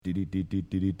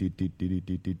Updating.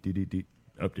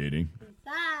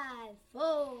 5,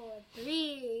 4,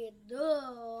 3, 2,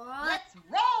 let's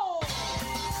roll!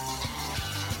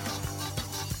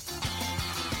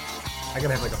 I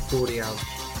gotta have like a 40-ounce.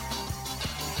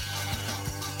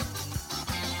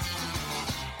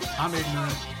 I'm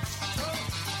ignorant.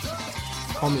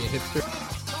 Call me a hipster.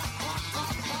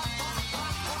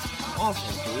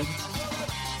 Awful, dude.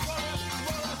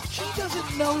 She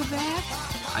doesn't know that.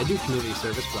 I do community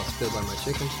service, but I'll still buy my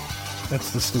chicken.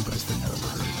 That's the stupidest thing I've ever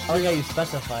heard. Oh yeah, you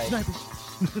specified.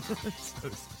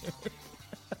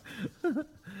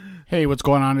 Hey, what's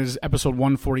going on? It is episode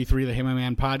 143 of the Hey My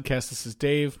Man podcast. This is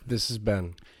Dave. This is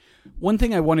Ben. One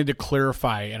thing I wanted to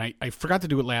clarify, and I forgot to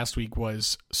do it last week,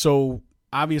 was so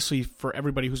obviously for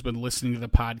everybody who's been listening to the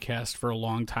podcast for a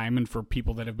long time, and for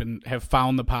people that have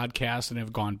found the podcast and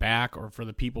have gone back, or for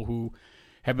the people who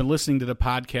have been listening to the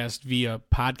podcast via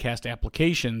podcast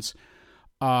applications,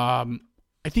 I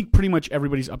think pretty much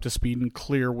everybody's up to speed and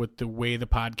clear with the way the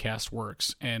podcast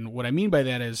works. And what I mean by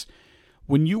that is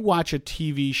when you watch a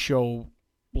TV show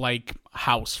like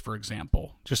House, for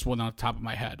example, just one on the top of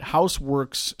my head, House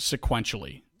works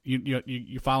sequentially.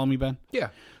 You follow me, Ben? Yeah.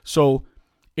 So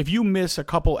if you miss a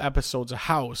couple episodes of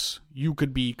House, you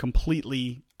could be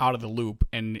completely out of the loop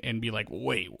and be like,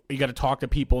 wait, you got to talk to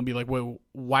people and be like, wait,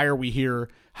 why are we here?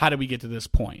 How did we get to this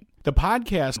point? The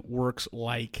podcast works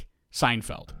like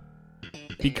Seinfeld,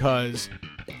 because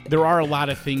there are a lot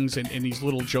of things in these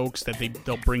little jokes that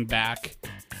they'll bring back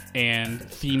and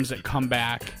themes that come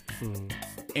back,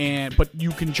 but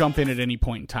you can jump in at any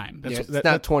point in time. It's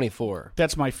not 24.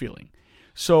 That's my feeling.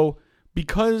 So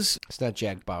because it's not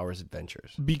Jack Bauer's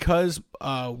Adventures. Because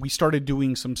we started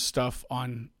doing some stuff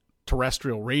on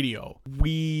terrestrial radio,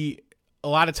 a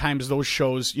lot of times those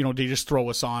shows, they just throw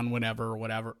us on whenever or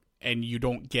whatever, and you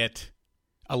don't get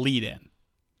a lead in.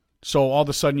 So all of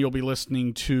a sudden you'll be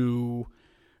listening to,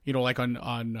 like on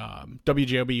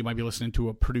WJOB, you might be listening to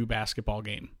a Purdue basketball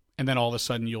game. And then all of a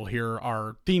sudden you'll hear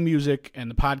our theme music and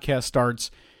the podcast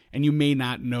starts, and you may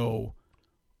not know.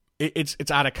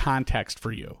 It's out of context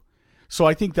for you. So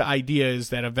I think the idea is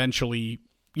that eventually,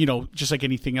 just like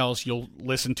anything else, you'll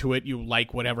listen to it, you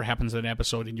like whatever happens in an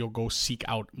episode, and you'll go seek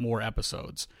out more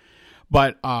episodes.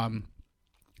 But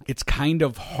it's kind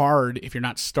of hard if you're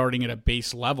not starting at a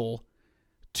base level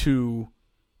to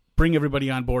bring everybody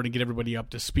on board and get everybody up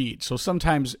to speed. So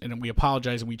sometimes, and we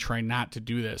apologize and we try not to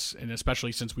do this, and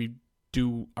especially since we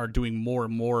are doing more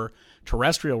and more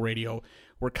terrestrial radio,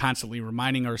 we're constantly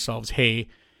reminding ourselves, hey,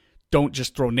 don't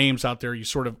just throw names out there. You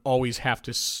sort of always have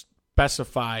to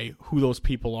specify who those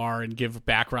people are and give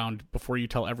background before you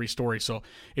tell every story. So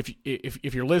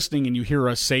if you're listening and you hear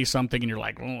us say something and you're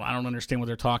like, oh, I don't understand what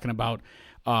they're talking about,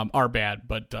 our bad.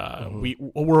 But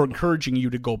we're encouraging you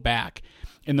to go back.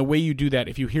 And the way you do that,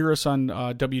 if you hear us on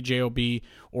WJOB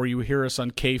or you hear us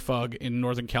on KFUG in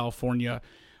Northern California,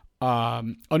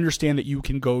 understand that you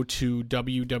can go to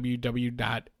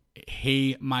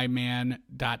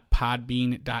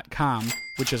www.heymyman.podbean.com,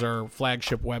 which is our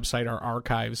flagship website, our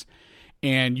archives,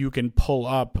 and you can pull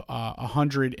up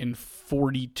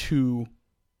 142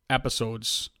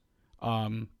 episodes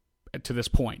to this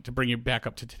point to bring you back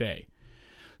up to today.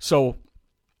 So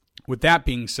with that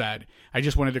being said, I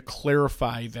just wanted to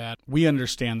clarify that we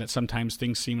understand that sometimes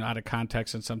things seem out of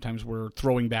context and sometimes we're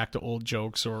throwing back to old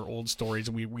jokes or old stories,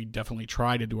 and we definitely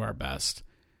try to do our best.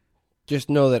 Just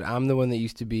know that I'm the one that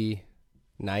used to be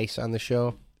nice on the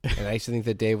show, and I used to think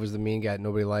that Dave was the mean guy that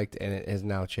nobody liked, and it has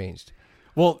now changed.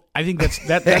 Well, I think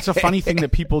that's a funny thing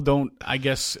that people don't. I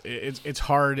guess it's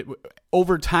hard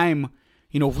over time.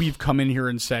 We've come in here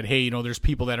and said, hey, there's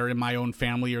people that are in my own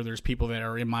family, or there's people that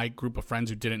are in my group of friends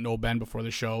who didn't know Ben before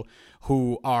the show,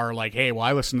 who are like, hey, well,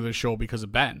 I listened to the show because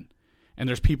of Ben. And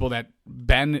there's people that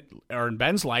Ben are in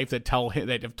Ben's life that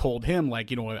have told him,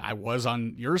 like, I was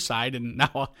on your side, and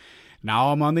now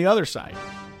I'm on the other side.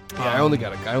 Yeah, I only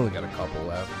got a couple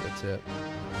left. That's it.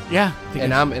 Yeah,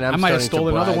 I might have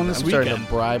stolen another one this weekend. I'm starting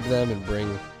to bribe them and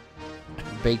bring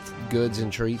baked goods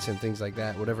and treats and things like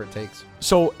that, whatever it takes.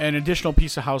 So, an additional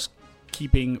piece of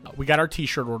housekeeping: we got our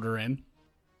T-shirt order in.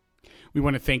 We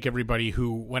want to thank everybody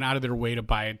who went out of their way to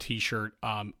buy a T-shirt.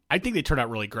 I think they turned out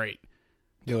really great.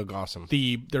 They look awesome.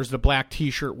 There's the black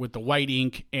T-shirt with the white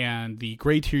ink, and the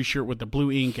gray T-shirt with the blue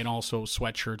ink, and also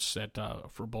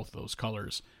sweatshirts for both of those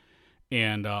colors.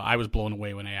 And I was blown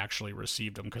away when I actually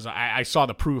received them, because I saw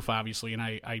the proof, obviously, and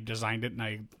I designed it,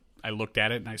 and I looked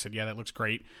at it, and I said, yeah, that looks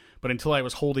great. But until I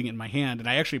was holding it in my hand, and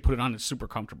I actually put it on, it's super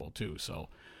comfortable, too. So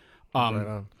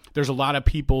there's a lot of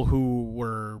people who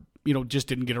were, just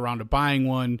didn't get around to buying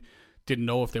one, didn't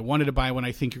know if they wanted to buy one.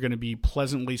 I think you're going to be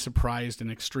pleasantly surprised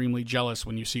and extremely jealous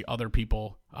when you see other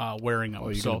people wearing them. Oh,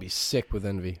 you're going to be sick with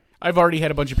envy. I've already had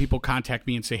a bunch of people contact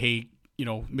me and say, hey,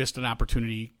 missed an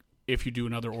opportunity. If you do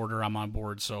another order, I'm on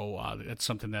board. So that's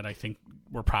something that I think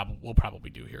we'll probably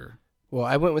do here. Well,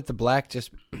 I went with the black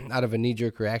just out of a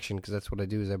knee-jerk reaction because that's what I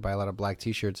do is I buy a lot of black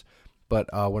T-shirts. But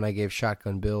when I gave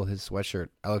Shotgun Bill his sweatshirt,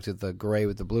 I looked at the gray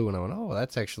with the blue, and I went, oh,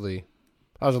 that's actually...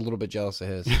 I was a little bit jealous of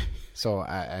his. So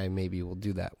I maybe will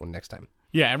do that one next time.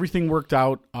 Yeah, everything worked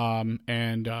out.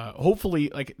 And hopefully,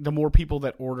 like the more people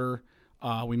that order,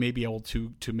 we may be able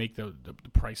to make the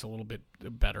price a little bit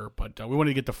better. But we want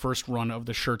to get the first run of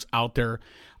the shirts out there.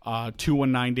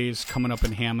 219 days coming up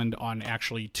in Hammond on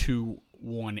actually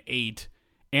 218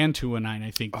 and 219. I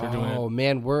think they're doing it. Oh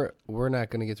man, we're not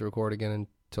going to get to record again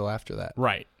until after that.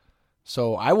 Right.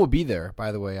 So I will be there.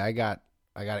 By the way, I got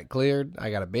it cleared. I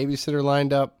got a babysitter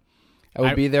lined up. I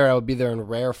will be there. I will be there in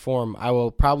rare form. I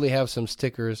will probably have some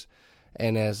stickers.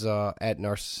 And as at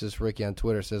Narcissist Ricky on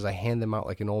Twitter says, I hand them out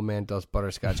like an old man does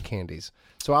butterscotch candies.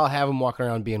 So I'll have them walking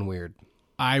around being weird.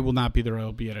 I will not be there. I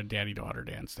will be at a daddy-daughter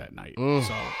dance that night.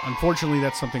 So, unfortunately,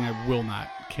 that's something I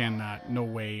cannot, no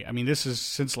way. I mean, this is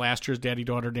since last year's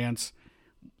daddy-daughter dance,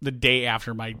 the day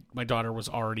after my daughter was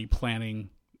already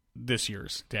planning this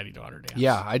year's daddy-daughter dance.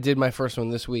 Yeah, I did my first one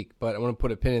this week, but I want to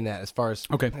put a pin in that as far as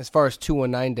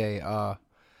 219 Day.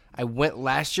 I went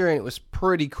last year, and it was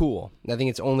pretty cool. I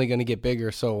think it's only going to get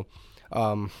bigger. So,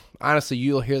 honestly,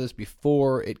 you'll hear this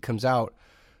before it comes out.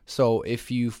 So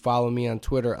if you follow me on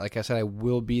Twitter, like I said, I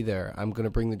will be there. I'm going to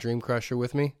bring the Dream Crusher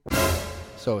with me.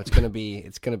 So it's going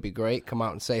to be great. Come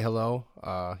out and say hello.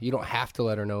 You don't have to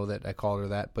let her know that I called her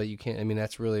that, but you can. I mean,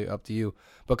 that's really up to you.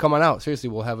 But come on out. Seriously,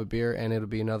 we'll have a beer, and it'll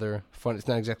be another fun. It's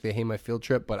not exactly a Hey My Field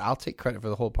trip, but I'll take credit for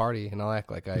the whole party, and I'll act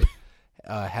like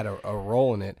I had a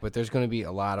role in it. But there's going to be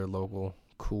a lot of local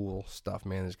cool stuff,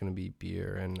 man. There's going to be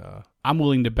beer and I'm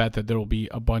willing to bet that there will be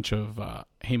a bunch of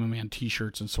Hey My Man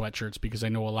t-shirts and sweatshirts because I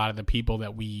know a lot of the people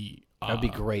that we that'd be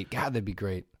great. God, that'd be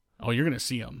great. Oh, you're going to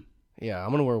see them. Yeah, I'm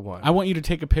going to wear one. I want you to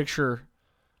take a picture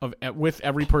with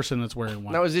every person that's wearing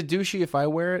one. Now, is it douchey if I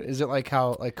wear it? Is it like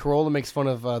how Corolla makes fun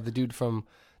of the dude from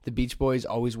the Beach Boys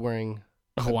always wearing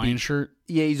a Hawaiian shirt?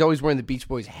 Yeah, he's always wearing the Beach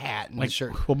Boys hat and the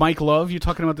shirt. Well, Mike Love, you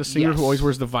talking about the singer who always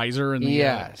wears the visor? And the,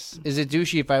 yes. Is it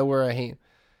douchey if I wear a...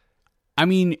 I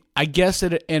mean, I guess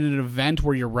at an event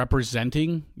where you're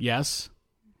representing, yes.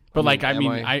 But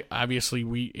I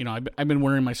obviously I've been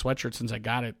wearing my sweatshirt since I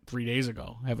got it 3 days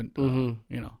ago. I haven't,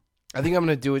 I think I'm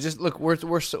gonna do it. Just look, we're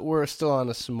still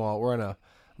on we're on a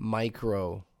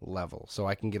micro level, so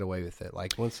I can get away with it.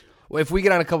 Like if we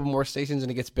get on a couple more stations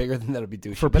and it gets bigger, then that'll be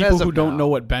douchey. For people who don't know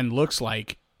what Ben looks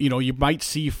like, you might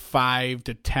see 5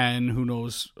 to 10, who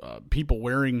knows, people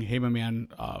wearing Hey My Man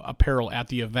apparel at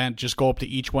the event. Just go up to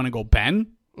each one and go, Ben,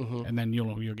 and then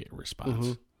you'll get a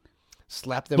response.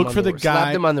 Slap them.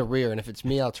 Slap them on the rear, and if it's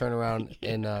me, I'll turn around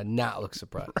and not look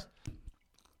surprised.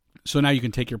 So now you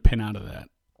can take your pin out of that.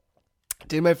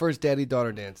 Did my first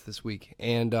daddy-daughter dance this week,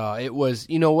 and it was,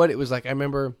 it was like, I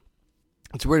remember,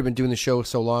 it's weird, I've been doing the show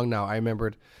so long now, I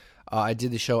remembered I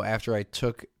did the show after I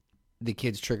took the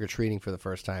kids trick-or-treating for the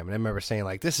first time, and I remember saying,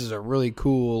 like, this is a really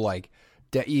cool,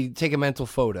 you take a mental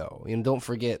photo, don't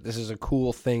forget, this is a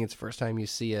cool thing, it's the first time you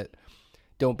see it,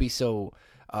 don't be so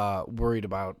worried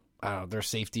about, their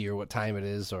safety or what time it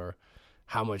is, or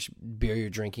how much beer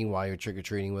you're drinking while you're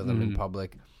trick-or-treating with them in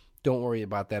public. Don't worry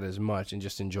about that as much and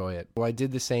just enjoy it. Well, I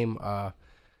did the same.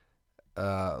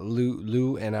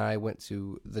 Lou and I went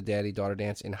to the daddy-daughter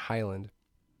dance in Highland,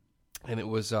 and it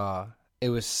was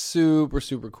super,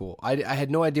 super cool. I had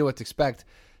no idea what to expect.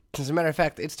 As a matter of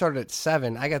fact, it started at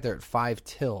 7. I got there at 5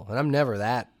 till, and I'm never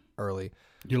that early.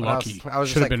 You're lucky. I was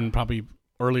should have been probably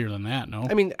earlier than that, no?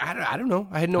 I mean, I don't know.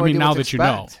 I had no idea what to expect.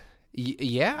 Now that you know.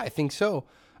 Yeah, I think so.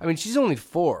 I mean, she's only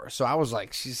 4, so I was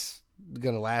like, she's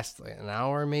going to last like an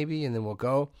hour maybe, and then we'll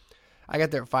go. I got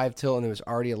there at 5 till, and there was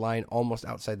already a line almost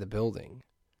outside the building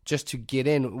just to get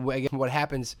in. What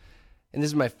happens, and this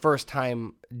is my first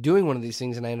time doing one of these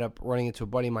things, and I ended up running into a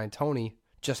buddy of mine, Tony,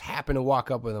 just happened to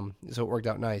walk up with him, so it worked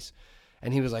out nice.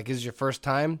 And he was like, is this your first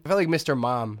time? I felt like Mr.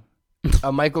 Mom,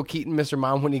 Michael Keaton, Mr.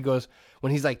 Mom,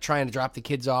 when he's like trying to drop the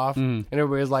kids off, and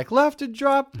everybody's like, left to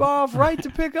drop off, right to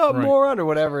pick up, right. Moron, or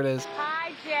whatever it is.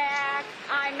 Hi, Jack.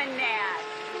 I'm Annette.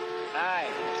 Hi.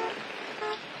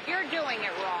 You're doing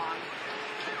it wrong.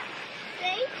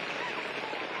 See?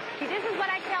 See, this is what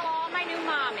I tell all my new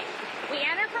mommies. We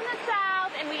enter from the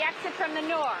south and we exit from the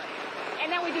north.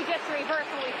 And then we do just the reverse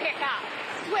when we pick up.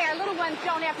 Swear, little ones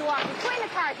don't have to walk between the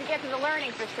cars to get to the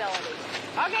learning facility.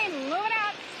 Okay, moving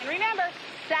out. And remember,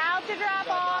 South to drop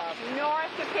off, north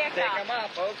to pick up. Pick them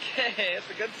up. Okay, it's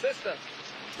a good system.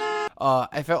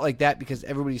 I felt like that because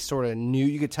everybody sort of knew.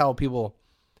 You could tell people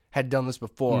had done this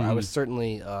before. I was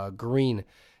certainly green.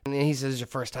 And then he says, "Is your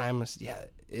first time?" I said, "Yeah,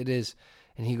 it is."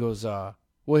 And he goes, "Well,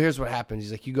 here's what happens."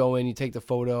 He's like, "You go in, you take the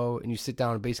photo, and you sit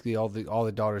down, and basically all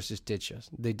the daughters just ditch us.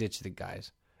 They ditch the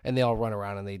guys, and they all run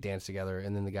around and they dance together,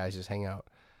 and then the guys just hang out."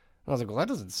 And I was like, "Well, that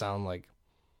doesn't sound like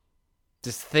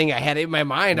this thing I had in my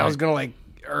mind. Right. I was gonna like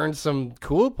earn some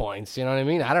cool points. You know what I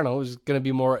mean? I don't know. It was gonna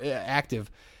be more active."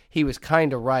 He was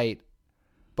kind of right,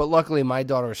 but luckily my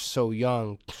daughter is so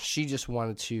young. She just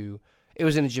wanted to. It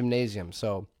was in a gymnasium,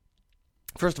 so.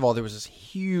 First of all, there was this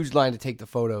huge line to take the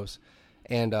photos,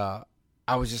 and I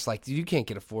was just like, you can't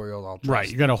get a 4-year-old all dressed.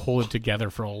 Right, you got to hold it together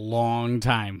for a long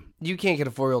time. You can't get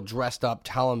a 4-year-old dressed up,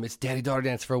 tell him it's daddy-daughter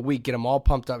dance for a week, get them all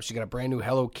pumped up, she got a brand new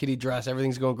Hello Kitty dress,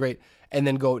 everything's going great, and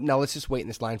then go, now let's just wait in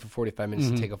this line for 45 minutes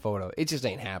to take a photo. It just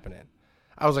ain't happening.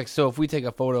 I was like, so if we take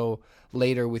a photo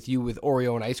later with you with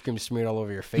Oreo and ice cream smeared all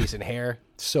over your face and hair,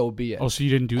 so be it. Oh, so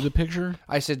you didn't do the picture?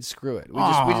 I said, screw it.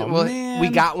 Man. We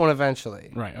got one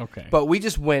eventually. Right, okay. But we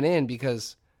just went in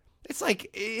because it's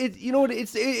like, you know what,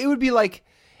 it would be like,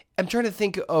 I'm trying to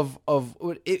think of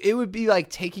it would be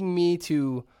like taking me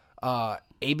to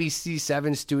ABC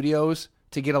 7 Studios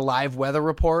to get a live weather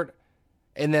report.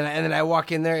 And then I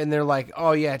walk in there and they're like,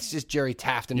 oh yeah, it's just Jerry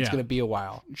Taft and it's going to be a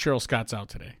while. Cheryl Scott's out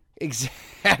today.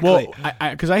 Exactly. Well,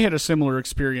 because I had a similar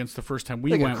experience the first time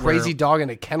we went. A crazy dog in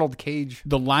a kenneled cage.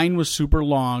 The line was super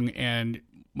long, and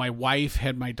my wife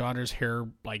had my daughter's hair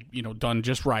done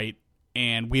just right,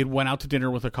 and we had went out to dinner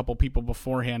with a couple people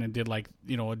beforehand and did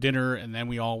a dinner, and then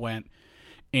we all went.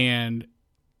 And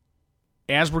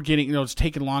as we're getting, it's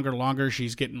taking longer and longer.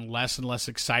 She's getting less and less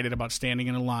excited about standing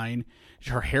in a line.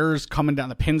 Her hair is coming down.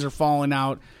 The pins are falling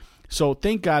out. So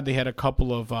thank God they had a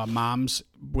couple of moms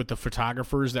with the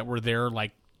photographers that were there,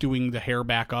 doing the hair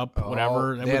back up,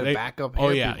 whatever. They had backup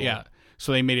hair people. Yeah.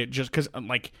 So they made it just because,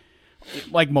 like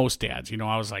most dads,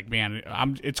 I was like, man,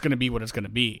 it's going to be what it's going to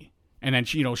be. And then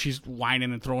she's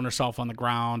whining and throwing herself on the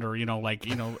ground, or and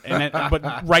then,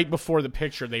 but right before the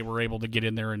picture, they were able to get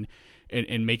in there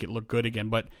and make it look good again.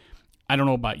 But I don't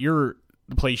know about the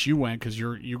place you went, because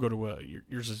you go to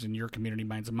yours is in your community,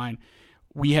 mine's in mine.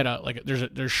 We had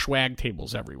there's swag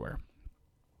tables everywhere.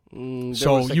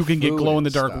 So you can get glow in the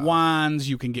dark wands,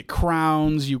 you can get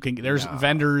crowns, there's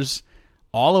vendors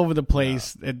all over the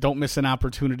place. Don't miss an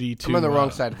opportunity to. I'm on the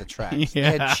wrong side of the tracks.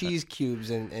 Yeah. They had cheese cubes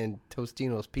and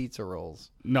Tostino's pizza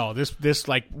rolls. No, this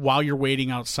while you're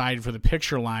waiting outside for the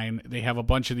picture line, they have a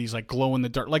bunch of these glow in the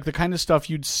dark, the kind of stuff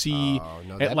you'd see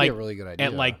that'd be a really good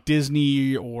idea. At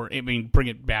Disney, or bring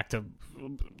it back to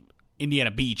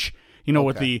Indiana Beach.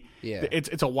 With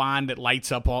it's a wand that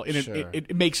lights up all, and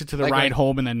it makes it to the ride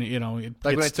home, and then it when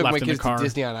I gets took left my in kids the car. to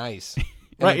Disney on Ice.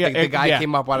 Right, the guy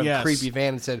came up out of a creepy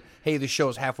van and said, "Hey, the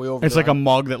show's halfway over." It's like a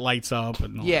mug that lights up.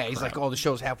 And he's like, "Oh, the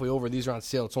show's halfway over. These are on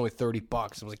sale. It's only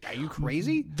 $30." I was like, "Are you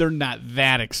crazy?" They're not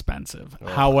that expensive.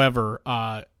 However,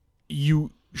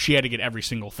 she had to get every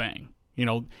single thing.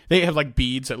 They have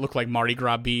beads that look like Mardi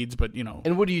Gras beads, but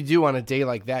And what do you do on a day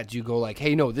like that? Do you go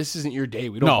hey, no, this isn't your day.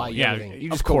 We don't buy you anything. You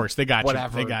just of course, they got you.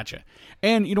 They got you.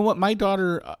 And you know what? My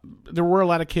daughter, there were a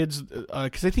lot of kids,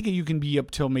 because I think you can be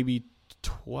up till maybe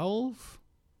 12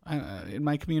 in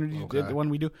my community, the one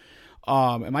we do.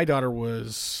 And my daughter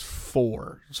was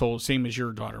 4, so same as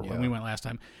your daughter when we went last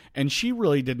time. And she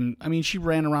really didn't. She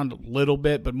ran around a little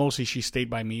bit, but mostly she stayed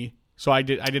by me. So I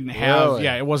didn't have. Really?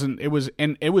 Yeah, it wasn't. It was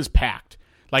packed.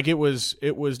 It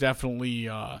was definitely.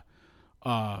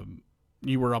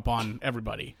 You were up on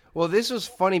everybody. Well, this was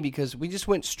funny because we just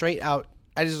went straight out.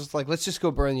 I just was like, let's just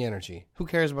go burn the energy. Who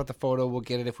cares about the photo? We'll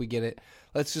get it if we get it.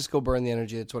 Let's just go burn the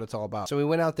energy. That's what it's all about. So we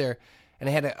went out there, and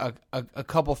I had a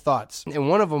couple thoughts. And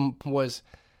one of them was,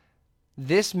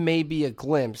 this may be a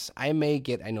glimpse. I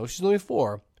know she's only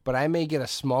 4, but I may get a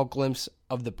small glimpse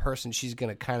of the person she's going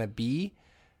to kind of be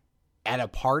at a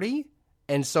party.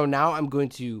 And so now I'm going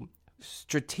to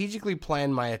strategically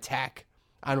plan my attack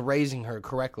on raising her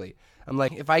correctly. I'm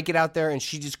like, if I get out there and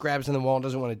she just grabs on the wall and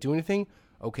doesn't want to do anything,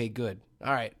 okay, good.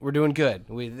 All right, we're doing good.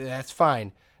 That's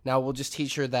fine. Now we'll just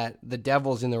teach her that the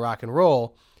devil's in the rock and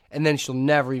roll, and then she'll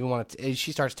never even want to. If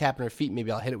she starts tapping her feet,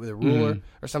 maybe I'll hit it with a ruler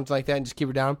or something like that and just keep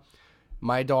her down.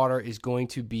 My daughter is going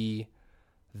to be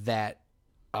that.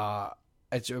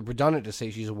 It's redundant to say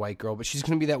she's a white girl, but she's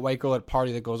going to be that white girl at a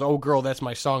party that goes, "Oh, girl, that's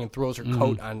my song," and throws her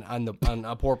coat on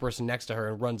a poor person next to her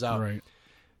and runs out. Right.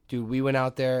 Dude, we went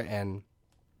out there, and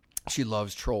she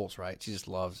loves Trolls, right? She just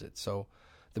loves it. So,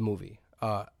 the movie.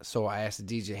 So I asked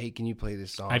the DJ, hey, can you play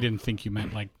this song? I didn't think you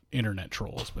meant like internet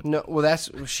trolls, but no. Well,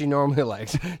 that's what she normally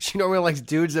likes. She normally likes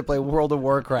dudes that play World of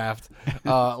Warcraft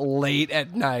late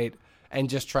at night and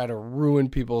just try to ruin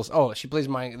people's. Oh, they play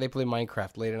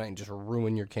Minecraft late at night and just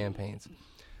ruin your campaigns.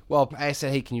 Well, I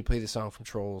said, hey, can you play this song from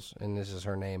Trolls? And this is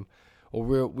her name.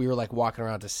 Well, we were like walking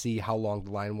around to see how long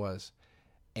the line was,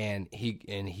 and he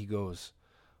goes,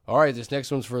 all right, this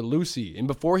next one's for Lucy. And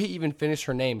before he even finished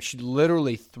her name, she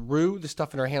literally threw the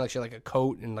stuff in her hand like she had like a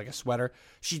coat and like a sweater.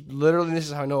 She literally, this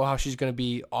is how I know how she's going to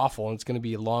be awful and it's going to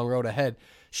be a long road ahead.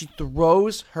 She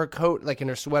throws her coat like in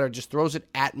her sweater, just throws it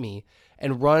at me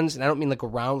and runs, and I don't mean like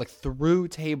around, like through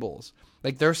tables.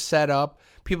 Like they're set up.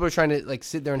 People are trying to like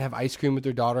sit there and have ice cream with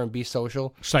their daughter and be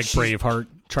social. It's like Braveheart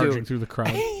charging through the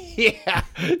crowd. Yeah,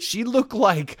 she looked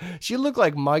like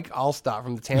Mike Allstott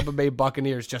from the Tampa Bay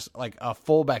Buccaneers, just like a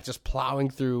fullback, just plowing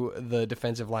through the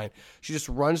defensive line. She just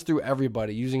runs through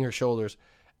everybody using her shoulders,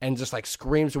 and just like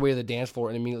screams away to the dance floor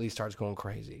and immediately starts going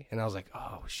crazy. And I was like,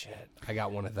 oh shit, I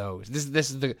got one of those.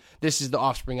 This is the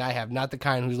offspring I have, not the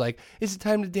kind who's like, is it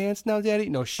time to dance now, Daddy?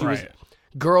 No, she was,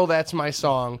 girl, that's my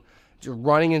song.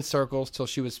 Running in circles till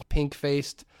she was pink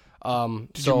faced.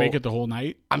 Did you make it the whole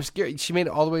night? I'm scared. She made it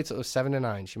all the way to 7 to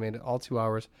 9. She made it all 2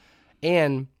 hours,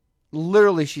 and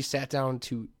literally she sat down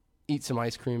to eat some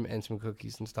ice cream and some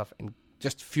cookies and stuff, and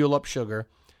just fuel up sugar.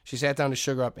 She sat down to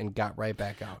sugar up and got right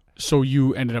back out. So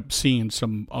you ended up seeing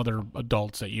some other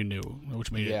adults that you knew,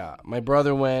 which made it. Yeah, my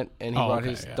brother went and he brought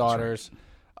his daughters.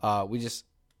 Right. We just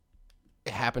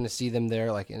happened to see them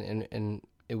there, like, and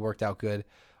it worked out good.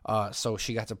 So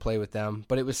she got to play with them,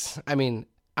 but it was, I mean,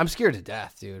 I'm scared to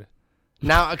death, dude.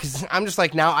 Now, because I'm just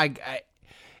like, now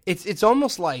it's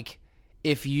almost like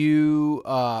if you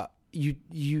take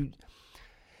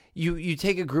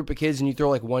a group of kids and you throw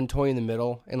like one toy in the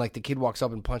middle, and like the kid walks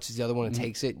up and punches the other one and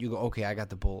takes it, you go, okay, I got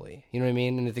the bully. You know what I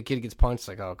mean? And if the kid gets punched,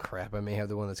 like, oh crap, I may have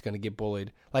the one that's going to get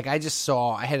bullied. Like I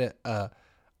had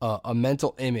a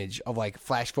mental image of like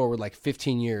flash forward like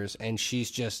 15 years, and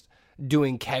she's just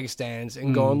doing keg stands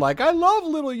and going like, I love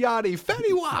Little Yachty,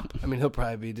 Fetty Wap. I mean, he'll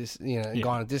probably be just,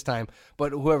 gone at this time.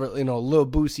 But whoever, Lil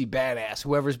Boosie Badass,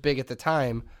 whoever's big at the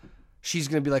time, she's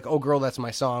going to be like, oh, girl, that's my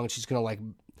song. She's going to like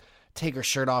take her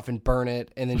shirt off and burn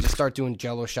it and then just start doing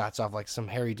Jello shots off like some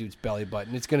hairy dude's belly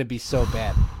button. It's going to be so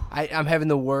bad. I'm having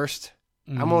the worst.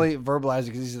 I'm only verbalizing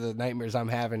because these are the nightmares I'm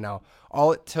having now.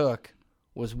 All it took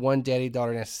was one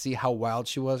daddy-daughter dance to see how wild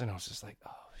she was, and I was just like,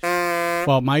 oh, shit.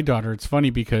 Well, my daughter, it's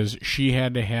funny because she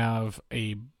had to have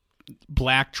a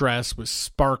black dress with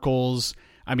sparkles.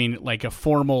 I mean, like as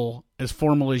formal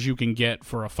as you can get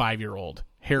for a 5-year-old.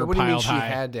 Hair what do you piled mean she high.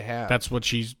 had to have? That's what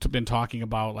she's been talking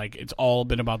about. Like, it's all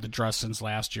been about the dress since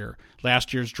last year.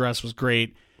 Last year's dress was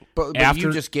great. But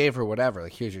you just gave her whatever.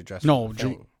 Like, here's your dress. No,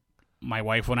 my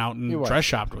wife went out and dress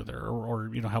shopped with her, or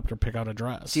helped her pick out a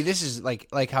dress. See, this is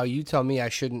like how you tell me I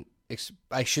shouldn't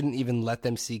even let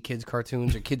them see kids'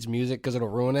 cartoons or kids' music because it'll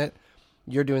ruin it.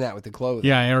 You're doing that with the clothes.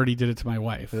 Yeah, I already did it to my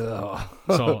wife.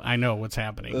 So I know what's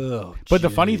happening. But the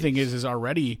funny thing is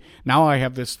already now I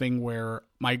have this thing where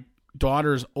my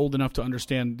daughter's old enough to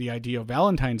understand the idea of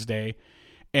Valentine's Day,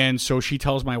 and so she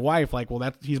tells my wife, like,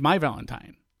 well, he's my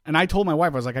Valentine. And I told my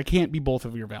wife, I was like, I can't be both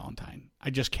of your Valentine.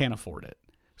 I just can't afford it.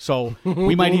 So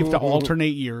we might have to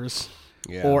alternate years.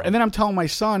 Yeah. And then I'm telling my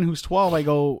son, who's 12, I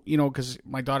go, because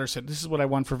my daughter said, this is what I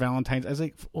want for Valentine's. I was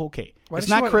like, okay, it's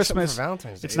not Christmas.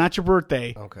 It's not your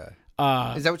birthday. Okay.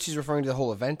 Is that what she's referring to the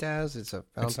whole event as? It's a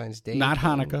Valentine's Day? Not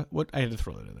Hanukkah. What? I had to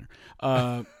throw that in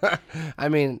there. I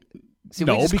mean, see,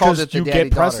 no, because you get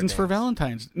presents for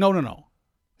Valentine's. No.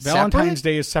 Valentine's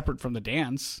Day is separate from the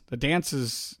dance. The dance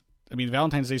is,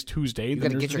 Valentine's Day is Tuesday. You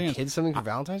got to get your kids something for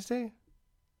Valentine's Day?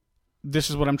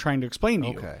 This is what I'm trying to explain to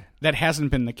you. Okay. That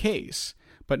hasn't been the case.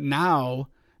 But now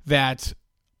that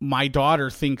my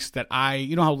daughter thinks that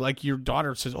how like your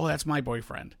daughter says, oh, that's my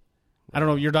boyfriend. I don't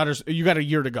know, you got a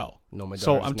year to go. No, my daughter.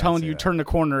 So I'm telling you, turn the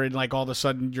corner and like all of a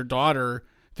sudden your daughter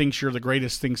thinks you're the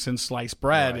greatest thing since sliced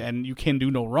bread and you can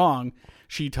do no wrong.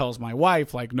 She tells my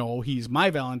wife, like, no, he's my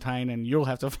Valentine and you'll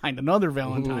have to find another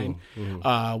Valentine.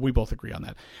 We both agree on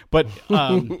that. But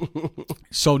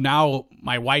so now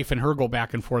my wife and her go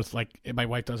back and forth. Like, my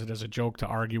wife does it as a joke to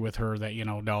argue with her that,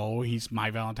 no, he's my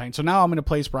Valentine. So now I'm in a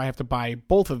place where I have to buy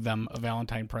both of them a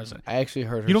Valentine present. I actually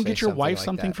heard her You don't say get your wife like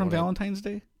something from Valentine's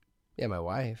Day? Yeah, my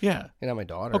wife. Yeah. And not my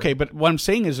daughter. Okay, but what I'm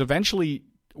saying is eventually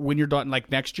when you're done, like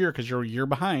next year, because you're a year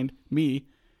behind me,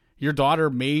 your daughter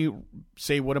may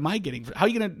say, what am I getting? How are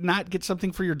you going to not get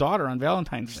something for your daughter on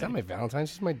Valentine's Day? She's not my Valentine.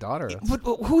 She's my daughter.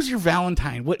 Who's your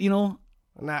Valentine?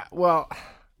 Well,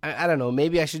 I don't know.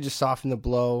 Maybe I should just soften the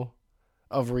blow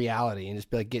of reality and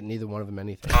just be like getting either one of them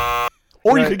anything.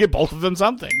 Or you could get both of them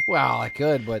something. Well, I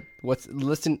could, but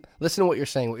listen to what you're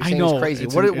saying. What you're saying know, is crazy.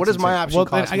 What does my option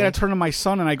cost? Well, I got to turn to my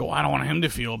son and I go, I don't want him to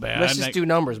feel bad. Let's just do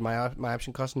numbers. My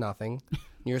option costs nothing.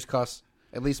 Yours costs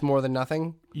at least more than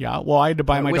nothing. Yeah, well, I had to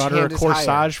buy my daughter a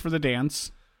corsage for the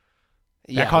dance.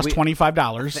 That cost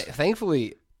 $25.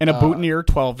 Thankfully. And a boutonniere,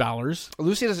 $12.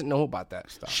 Lucy doesn't know about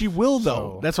that stuff. She will,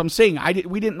 though. That's what I'm saying.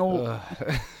 We didn't know.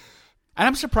 And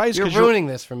I'm surprised you're ruining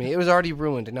this for me. It was already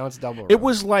ruined, and now it's double ruined. It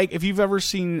was like, if you've ever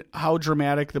seen how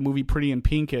dramatic the movie Pretty in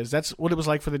Pink is, that's what it was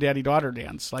like for the daddy-daughter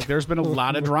dance. Like, there's been a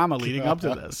lot of drama leading up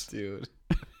to this. Dude.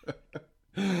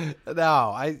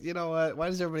 No, you know what? Why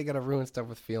does everybody got to ruin stuff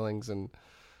with feelings and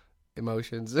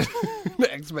emotions?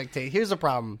 Expectations. Here's the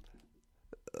problem.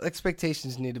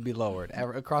 Expectations need to be lowered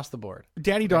across the board.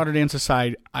 Daddy-daughter dance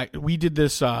aside, we did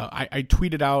this. I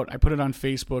tweeted out. I put it on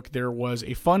Facebook. There was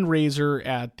a fundraiser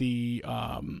at the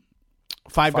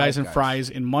Five Guys and Fries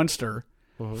in Munster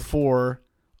for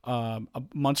a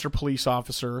Munster police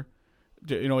officer.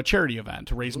 A charity event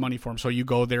to raise money for him. So you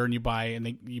go there and you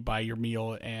buy your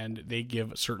meal, and they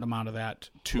give a certain amount of that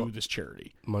to this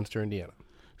charity. Munster, Indiana.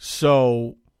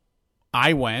 So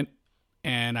I went.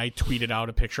 And I tweeted out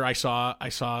a picture. I saw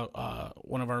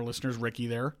one of our listeners, Ricky,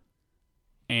 there,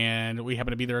 and we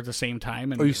happened to be there at the same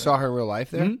time. And you saw her in real life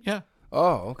there? Mm-hmm, yeah.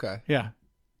 Oh, okay. Yeah.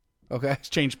 Okay.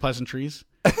 Exchanged pleasantries,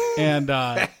 and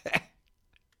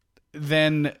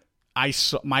then I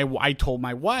told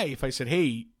my wife. I said,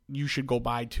 "Hey, you should go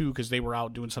by too," because they were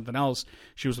out doing something else.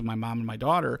 She was with my mom and my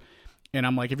daughter, and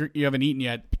I'm like, "If you haven't eaten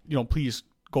yet, please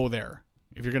go there.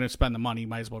 If you're going to spend the money, you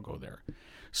might as well go there."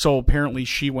 So apparently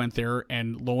she went there,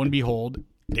 and lo and behold,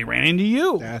 they ran into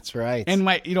you. That's right. And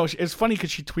it's funny because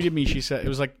she tweeted me. She said, it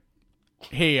was like,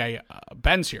 "Hey,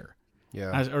 Ben's here."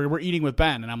 Yeah. Or we're eating with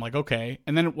Ben. And I'm like, okay.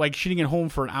 And then she didn't get home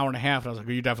for an hour and a half. And I was like,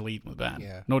 well, you're definitely eating with Ben.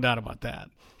 Yeah. No doubt about that.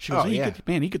 She goes,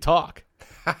 he could talk.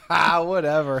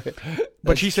 Whatever.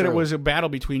 But she said it was a battle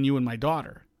between you and my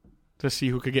daughter to see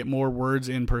who could get more words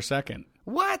in per second.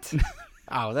 What?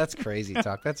 Oh, that's crazy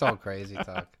talk. That's all crazy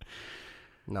talk.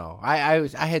 No, I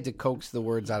had to coax the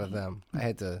words out of them. I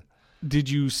had to. Did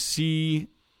you see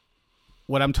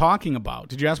what I'm talking about?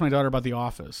 Did you ask my daughter about The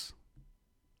Office?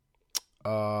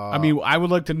 I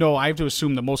would like to know. I have to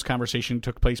assume the most conversation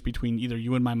took place between either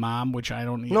you and my mom, which I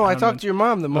don't. No, I talk to your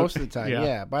mom the most of the time.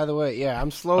 Yeah. By the way, I'm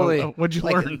slowly. What'd you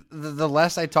learn? The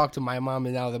less I talk to my mom,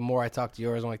 and now the more I talk to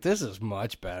yours, I'm like, this is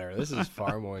much better. This is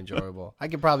far more enjoyable. I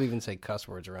could probably even say cuss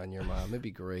words around your mom. It'd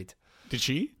be great. Did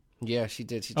she? Yeah, she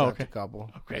did. She talked a couple.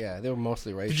 Okay. Yeah, they were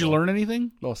mostly racial. Did you learn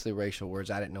anything? Mostly racial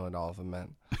words. I didn't know what all of them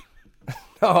meant.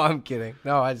 No, I'm kidding.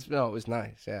 No, it was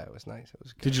nice. Yeah, it was nice. It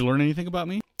was good. Did you learn anything about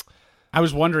me? I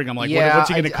was wondering. I'm like, what's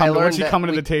he going to come? What's he coming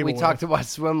to the table? We talked about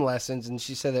swim lessons, and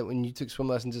she said that when you took swim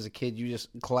lessons as a kid, you just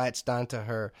latched onto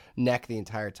her neck the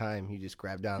entire time. You just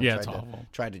grabbed down. And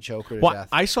tried to choke her to death.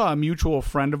 I saw a mutual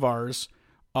friend of ours.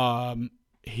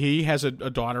 He has a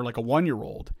daughter, like a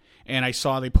 1-year-old, and I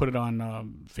saw they put it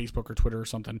on Facebook or Twitter or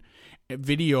something. A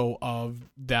video of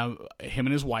him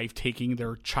and his wife taking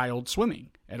their child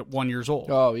swimming at 1 year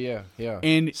old. Oh yeah.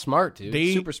 And smart, dude.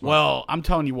 Super smart. Well, I'm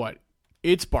telling you what.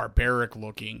 It's barbaric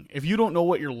looking. If you don't know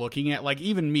what you're looking at, like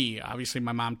even me, obviously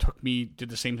my mom did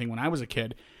the same thing when I was a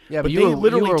kid. Yeah, but they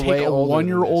literally take a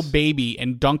 1-year-old baby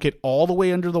and dunk it all the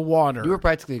way under the water. You were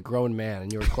practically a grown man,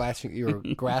 and you were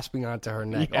grasping onto her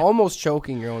neck, almost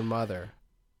choking your own mother.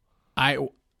 And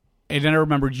then I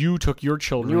remembered you took your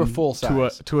children. You were full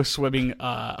size to a swimming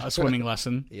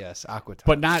lesson. Yes, aqua time.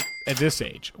 But not at this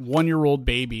age. 1-year-old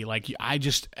baby,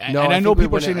 I know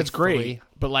people are saying it's great,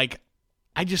 but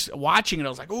I just watching it, I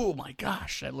was like, oh my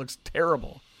gosh, that looks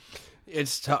terrible.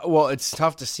 It's tough. Well, it's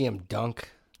tough to see them dunk.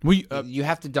 You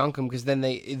have to dunk them because then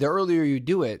the earlier you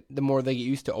do it, the more they get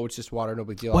used to. Oh, it's just water, no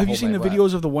big deal. Well, have you seen the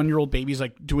videos of the 1-year-old babies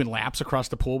doing laps across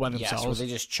the pool by themselves? Yes, where they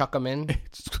just chuck them in.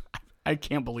 I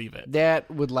can't believe it.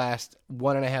 That would last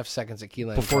 1.5 seconds at Key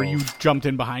Lime before Cove. You jumped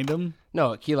in behind them.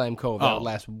 No, at Key Lime Cove, that would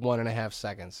last 1.5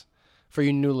 seconds. For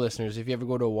you new listeners, if you ever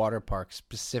go to a water park,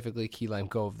 specifically Key Lime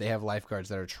Cove, they have lifeguards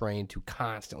that are trained to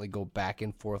constantly go back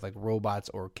and forth like robots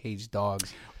or caged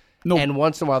dogs. No. And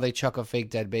once in a while, they chuck a fake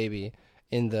dead baby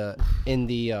in the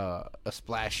a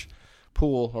splash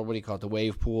pool, or what do you call it, the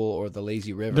wave pool or the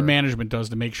lazy river. The management does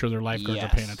to make sure their lifeguards are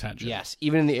paying attention. Yes,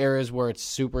 even in the areas where it's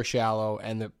super shallow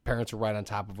and the parents are right on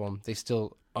top of them, they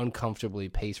still uncomfortably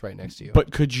pace right next to you.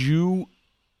 But could you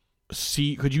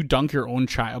dunk your own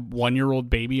 1-year-old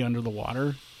baby under the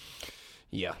water?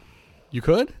 Yeah. You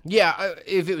could? Yeah,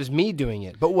 if it was me doing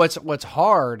it. But what's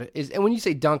hard is, and when you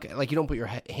say dunk, like you don't put your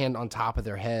hand on top of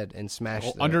their head and smash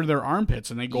under their armpits,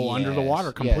 and they go under the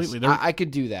water completely. Yes. I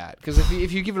could do that because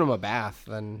if you're giving them a bath,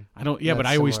 then I don't. Yeah, but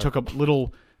I always took a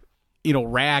little,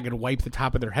 rag and wipe the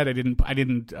top of their head. I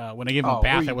didn't. When I gave them a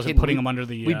bath, I wasn't putting them under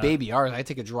the. We baby ours. I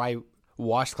take a dry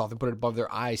washcloth and put it above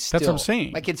their eyes. Still. That's what I'm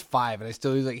saying. My kid's 5, and I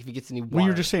still like if he gets any water. Well,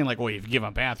 you're just saying like, if you give him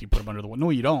a bath, you put him under the water. No,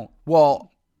 you don't.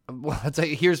 Well, I'll tell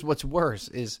you, here's what's worse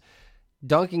is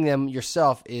dunking them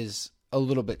yourself is a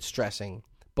little bit stressing.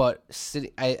 But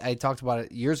I talked about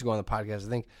it years ago on the podcast. I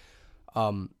think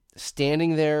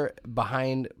standing there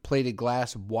behind plated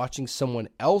glass watching someone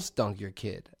else dunk your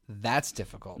kid, that's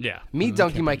difficult. Yeah. Me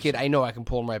dunking my kid, I know I can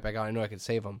pull him right back out. I know I can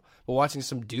save him. But watching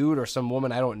some dude or some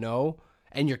woman I don't know,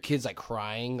 and your kid's like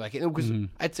crying, like because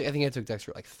I think I took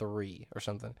Dexter at like 3 or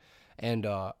something, and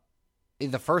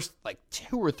the first like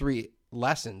 2 or 3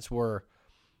 lessons were,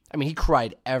 I mean, he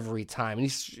cried every time, and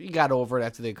he got over it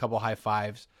after the couple high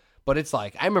fives. But it's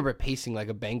like I remember pacing like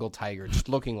a Bengal tiger, just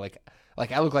looking like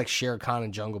I look like Shere Khan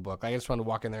in Jungle Book. I just wanted to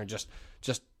walk in there and just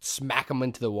smack him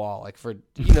into the wall, like for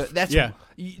that's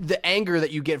the anger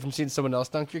that you get from seeing someone else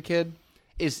dunk your kid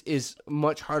is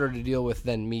much harder to deal with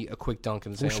than me a quick dunk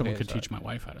and saying, someone could teach my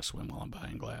wife how to swim while I'm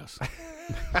behind glass.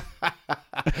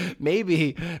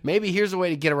 maybe here's a way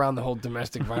to get around the whole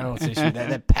domestic violence issue,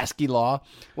 that pesky law.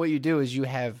 What you do is you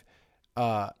have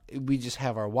we just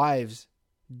have our wives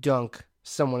dunk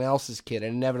someone else's kid,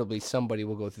 and inevitably somebody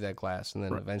will go through that glass and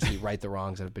then eventually right the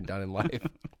wrongs that have been done in life.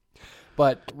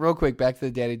 But real quick, back to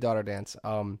the daddy-daughter dance.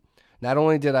 Not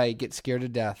only did I get scared to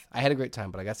death, I had a great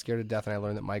time, but I got scared to death, and I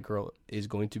learned that my girl is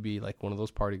going to be like one of those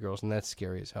party girls, and that's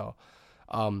scary as hell.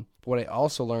 What I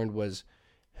also learned was,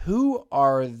 who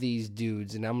are these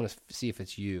dudes, and I'm going to see if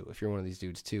it's you, if you're one of these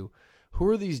dudes too, who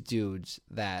are these dudes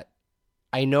that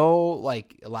I know,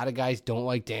 like, a lot of guys don't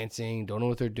like dancing, don't know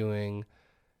what they're doing,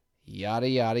 yada,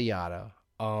 yada, yada.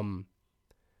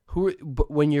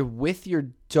 But when you're with your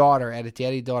daughter at a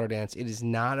daddy-daughter dance, it is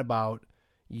not about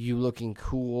you looking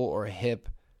cool or hip.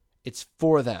 It's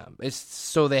for them. It's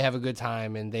so they have a good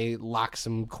time and they lock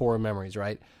some core memories,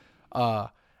 right?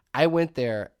 I went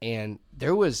there and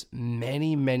there was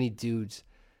many dudes.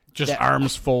 Just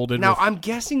arms folded. Now, I'm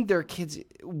guessing their kids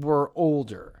were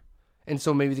older. And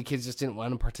so maybe the kids just didn't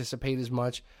want to participate as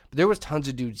much. But there was tons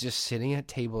of dudes just sitting at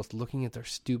tables looking at their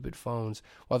stupid phones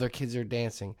while their kids are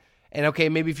dancing. And okay,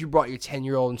 maybe if you brought your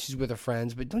 10-year-old and she's with her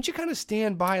friends, but don't you kind of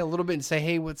stand by a little bit and say,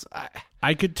 hey,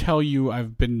 I could tell you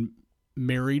I've been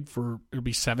married for, it'll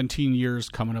be 17 years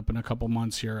coming up in a couple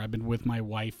months here. I've been with my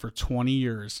wife for 20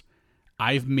 years.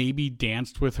 I've maybe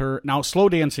danced with her. Now, slow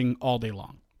dancing all day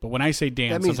long. But when I say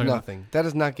dance, that means nothing. That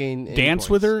does not gain any dance points.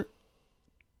 With her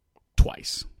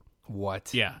twice.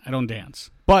 What? Yeah, I don't dance.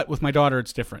 But with my daughter,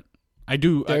 it's different. I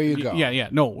do. There you go. Yeah.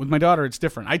 No, with my daughter, it's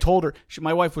different. I told her,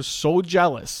 my wife was so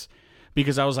jealous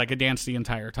because I was like, I danced the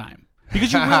entire time.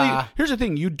 Because you really, here's the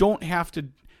thing, you don't have to,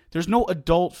 there's no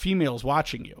adult females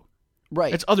watching you.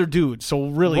 Right. It's other dudes. So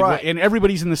really, and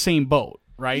everybody's in the same boat.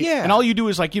 Right? Yeah. And all you do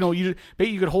is like, you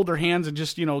could hold their hands and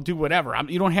just, do whatever.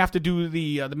 You don't have to do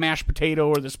the mashed potato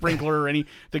or the sprinkler or any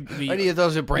of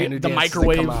those are brand new the dances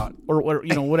microwave that come out. or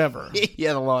whatever.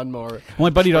 Yeah, the lawnmower.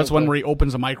 My buddy does one where he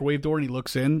opens a microwave door and he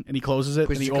looks in and he closes it.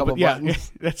 Pushes and he a couple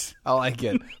buttons. That's. I like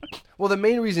it. Well, the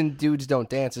main reason dudes don't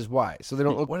dance is why. So they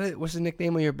don't look. What's the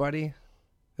nickname of your buddy?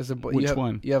 Which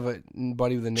one? You have a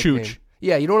buddy with a nickname. Chooch.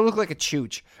 Yeah, you don't want to look like a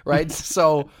chooch, right?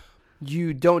 So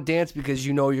you don't dance because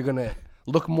you know you're gonna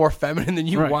look more feminine than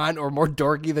you want or more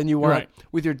dorky than you want. Right.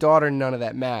 With your daughter, none of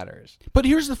that matters. But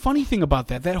here's the funny thing about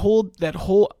that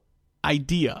whole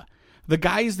idea. The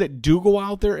guys that do go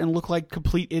out there and look like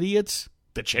complete idiots,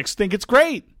 the chicks think it's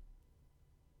great.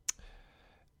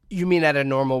 You mean at a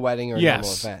normal wedding or a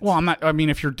normal event? Well,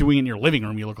 if you're doing it in your living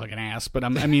room, you look like an ass. But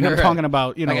I'm talking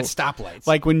about, like at stoplights.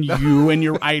 Like when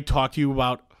I talked to you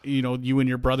about, you and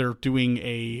your brother doing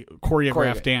a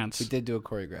choreographed dance. We did do a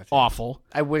choreographed dance. Awful.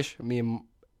 I wish he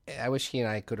and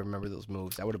I could remember those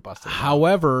moves. I would have busted them.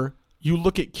 However, you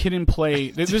look at Kid and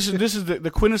Play. This is the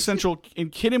quintessential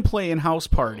in Kid and Play and House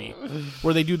Party,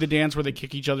 where they do the dance where they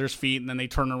kick each other's feet and then they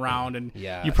turn around. And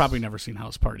you've probably never seen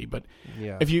House Party, but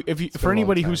if you for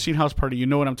anybody who's seen House Party, you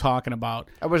know what I'm talking about.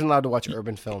 I wasn't allowed to watch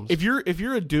urban films. If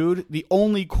you're a dude, the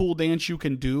only cool dance you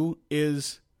can do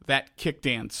is that kick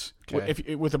dance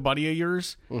with a buddy of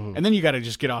yours, and then you got to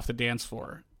just get off the dance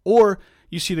floor. Or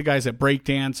you see the guys that break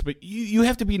dance, but you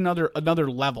have to be another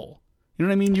level. You know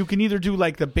what I mean? You can either do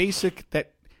like the basic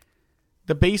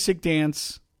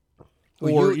dance.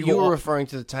 Well, or you were referring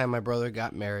to the time my brother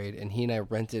got married, and he and I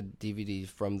rented DVDs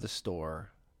from the store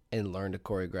and learned a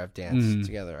choreographed dance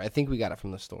together. I think we got it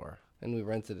from the store, and we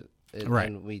rented it. Right.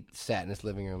 And we sat in his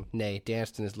living room,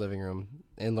 danced in his living room,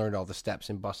 and learned all the steps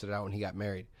and busted it out when he got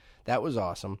married. That was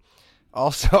awesome.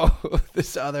 Also,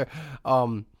 this other,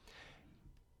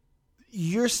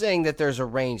 you're saying that there's a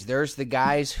range. There's the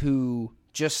guys who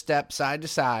just step side to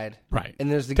side. Right.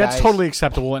 And there's the guys. That's totally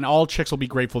acceptable, and all chicks will be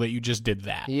grateful that you just did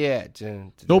that. Yeah.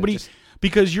 Nobody,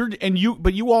 because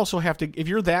but you also have to, if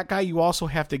you're that guy, you also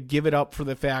have to give it up for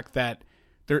the fact that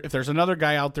if there's another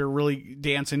guy out there really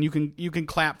dancing, you can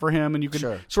clap for him, and you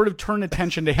can sort of turn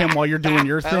attention to him while you're doing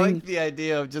your thing. I like the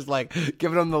idea of just like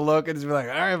giving him the look and just be like,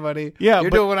 all right, buddy. Yeah, you're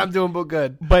doing what I'm doing, but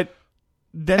good. But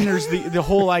then there's the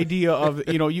whole idea of,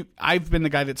 I've been the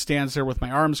guy that stands there with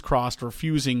my arms crossed,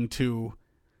 refusing to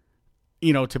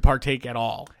partake at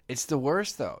all. It's the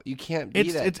worst, though. You can't be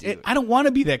that dude. I don't want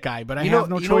to be that guy, but I have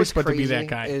no choice but to be that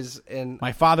guy.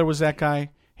 My father was that guy.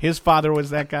 His father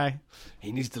was that guy.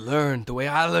 He needs to learn the way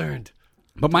I learned.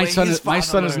 But my son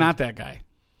is not that guy.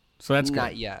 So that's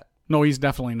not good. yet. No, he's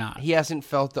definitely not. He hasn't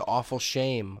felt the awful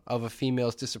shame of a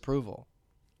female's disapproval.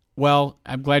 Well,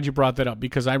 I'm glad you brought that up,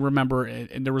 because I remember,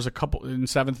 and there was a couple in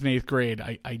 7th and 8th grade.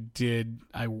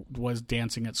 I was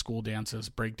dancing at school dances,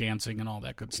 break dancing, and all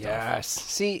that good stuff. Yes.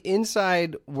 See,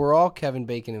 inside we're all Kevin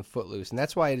Bacon in Footloose, and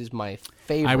that's why it is my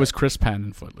favorite. I was Chris Penn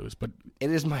in Footloose, but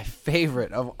it is my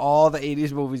favorite of all the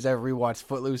 '80s movies I've rewatched.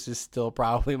 Footloose is still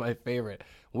probably my favorite.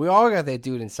 We all got that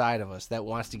dude inside of us that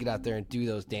wants to get out there and do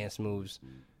those dance moves,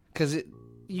 because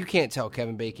you can't tell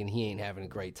Kevin Bacon he ain't having a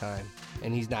great time,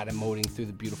 and he's not emoting through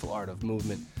the beautiful art of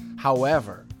movement.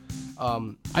 However,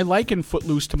 I liken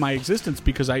Footloose to my existence,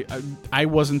 because I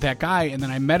wasn't that guy, and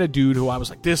then I met a dude who I was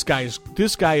like, this guy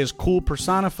is cool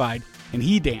personified, and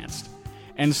he danced.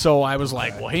 And so I was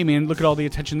like, well, hey man, look at all the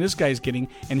attention this guy's getting.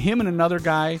 And him and another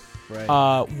guy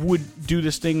would do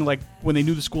this thing, like when they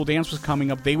knew the school dance was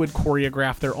coming up, they would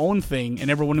choreograph their own thing, and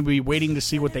everyone would be waiting to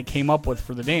see what they came up with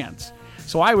for the dance.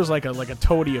 So I was like a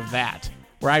toady of that,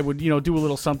 where I would do a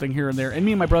little something here and there. And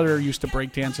me and my brother used to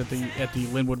break dance at the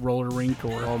Linwood roller rink,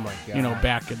 or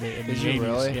back in the 80s.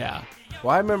 Really? Yeah.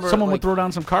 Well, I remember someone would throw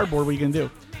down some cardboard. What are you gonna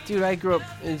do? Dude, I grew up,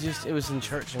 it was in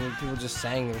church, and people just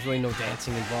sang. There was really no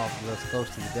dancing involved. It was close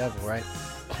to the devil, right?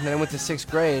 And then I went to 6th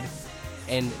grade,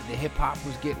 and the hip-hop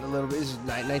was getting a little bit, this is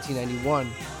 1991.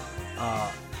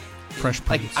 Fresh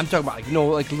Prince. I'm talking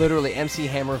about, literally MC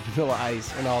Hammer, Vanilla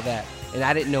Ice, and all that. And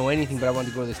I didn't know anything, but I wanted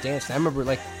to go to this dance. And I remember,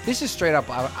 this is straight up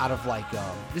out of,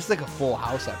 this is like a Full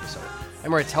House episode. I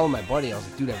remember telling my buddy, I was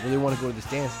like, dude, I really want to go to this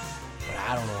dance, but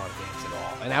I don't know how to dance at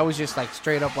all. And I was just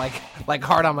straight up like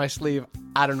heart on my sleeve.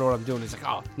 I don't know what I'm doing. He's like,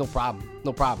 oh, no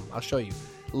problem, I'll show you.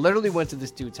 Literally went to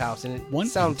this dude's house, and it 1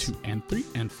 sounds... and 2 and 3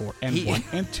 and 4 and 1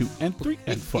 and 2 and 3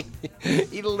 and 4.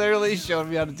 He literally showed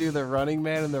me how to do the Running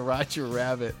Man and the Roger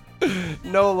Rabbit.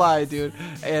 No lie, dude.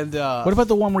 And what about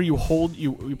the one where you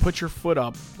put your foot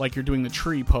up like you're doing the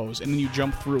tree pose, and then you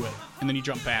jump through it, and then you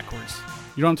jump backwards?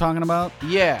 You know what I'm talking about?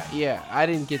 Yeah. I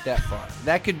didn't get that far.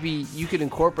 That could be, you could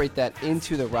incorporate that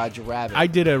into the Roger Rabbit. I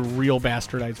did a real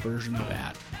bastardized version of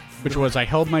that, which was I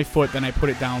held my foot, then I put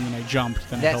it down, then I jumped,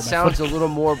 then I held my foot. That sounds a little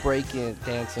more breaking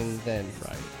dancing than,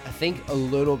 I think a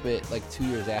little bit 2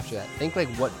 years after that. Think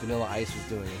what Vanilla Ice was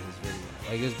doing in his video.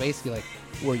 It was basically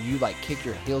where you kick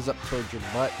your heels up towards your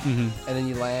butt, and then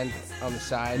you land on the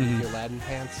side with your Aladdin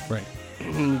pants. Right.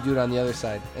 And you do it on the other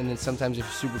side. And then sometimes if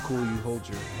you're super cool, you hold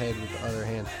your head with the other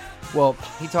hand. Well,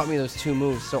 he taught me those two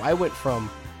moves. So I went from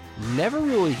never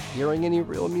really hearing any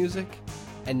real music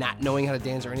and not knowing how to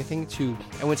dance or anything to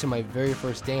I went to my very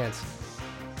first dance,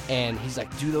 and he's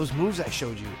like, do those moves I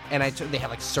showed you. And they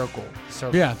had circle.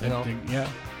 Yeah. Yeah.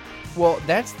 Well,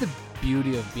 that's the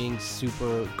beauty of being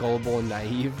super gullible and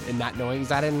naive and not knowing,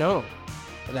 because I didn't know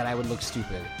that I would look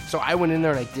stupid. So I went in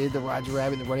there and I did the Roger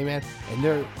Rabbit, the Running Man, and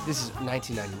this is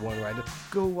 1991, where I did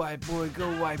Go White Boy, Go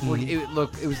White Boy.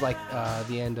 It was like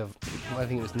the end of, I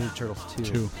think it was Ninja Turtles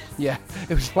 2. Yeah,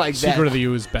 it was like that. Secret of the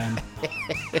Ooze, Ben.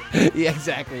 Yeah,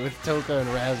 exactly, with Toka and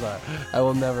Razar. I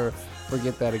will never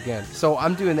forget that again. So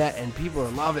I'm doing that, and people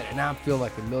are loving it, and I'm feeling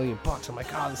like $1,000,000. I'm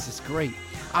like, oh, this is great.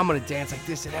 I'm going to dance like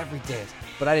this at every dance.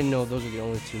 But I didn't know those were the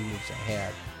only two moves I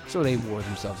had. So they wore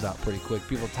themselves out pretty quick.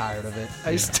 People tired of it.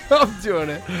 I stopped doing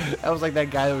it. I was like that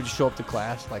guy that would show up to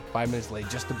class 5 minutes late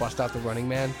just to bust out the Running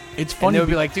Man. It's funny. And they would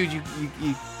be like, dude, you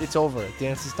it's over.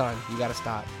 Dance is done. You got to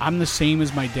stop. I'm the same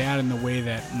as my dad in the way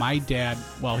that my dad,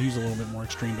 well, he's a little bit more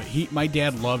extreme, but my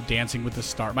dad loved Dancing with the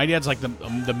Stars. My dad's like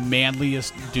the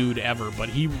manliest dude ever, but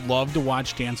he loved to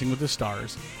watch Dancing with the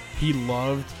Stars. He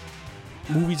loved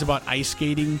movies about ice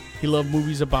skating. He loved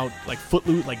movies about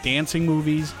Footloose, dancing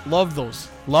movies. Loved those.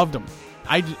 Loved them.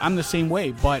 I'm the same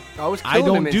way, but I was I killing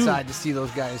don't him do. inside to see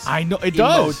those guys. I know it emote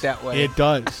does that way. It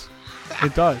does.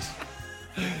 It does.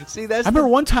 See, that's I remember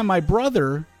one time my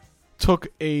brother took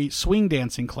a swing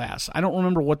dancing class. I don't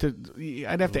remember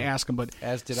I'd have to ask him, but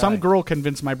As did some I. girl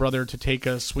convinced my brother to take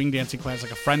a swing dancing class,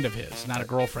 like a friend of his, not a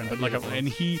girlfriend, but then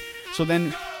he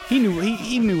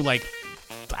knew like,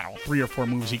 I don't know, 3 or 4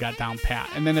 moves he got down pat,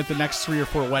 and then at the next 3 or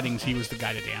 4 weddings he was the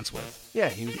guy to dance with. Yeah,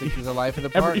 he was the life of the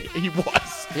party. He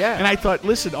was. Yeah. And I thought,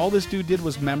 listen, all this dude did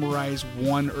was memorize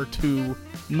 1 or 2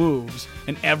 moves,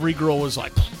 and every girl was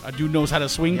like, a dude knows how to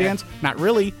swing dance? Not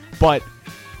really, but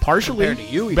partially. Compared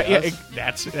to you, he but does.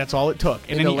 Yeah, that's all it took.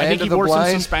 And In then the I think land he of the wore some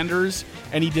blind. suspenders,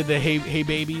 and he did the hey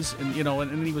babies, and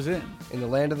and then he was in. In the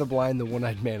land of the blind, the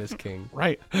one-eyed man is king.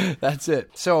 Right. That's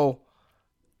it. So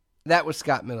that was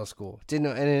Scott Middle School. Didn't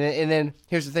know, and then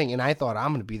here's the thing. And I thought, I'm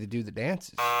going to be the dude that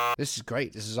dances. This is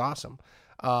great. This is awesome.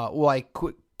 Well, I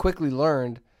quickly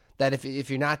learned that if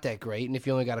you're not that great, and if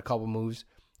you only got a couple moves,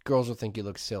 girls will think you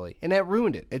look silly, and that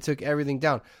ruined it. It took everything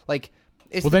down. Like,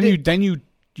 it's Well,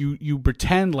 you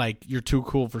pretend like you're too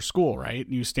cool for school, right?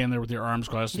 You stand there with your arms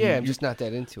crossed. yeah, and I'm just not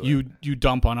that into it. You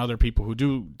dump on other people who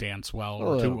do dance well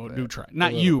or do try.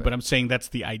 Not you, but I'm saying that's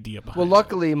the idea behind Well, it.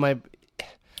 luckily if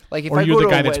Or I you're go the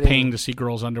to guy a that's wedding, paying to see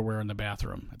girls' underwear in the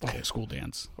bathroom at the school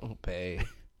dance. I'll pay.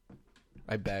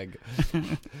 I beg.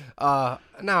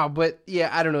 No, but yeah,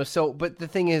 I don't know. So, but the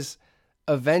thing is,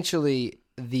 eventually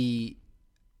the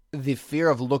fear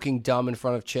of looking dumb in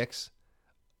front of chicks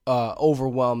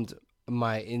overwhelmed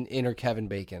my inner Kevin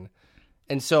Bacon.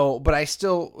 And so, but I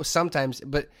still sometimes,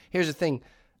 but here's the thing.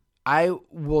 I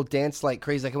will dance like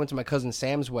crazy. Like I went to my cousin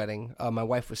Sam's wedding. My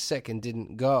wife was sick and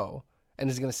didn't go. And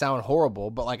it's going to sound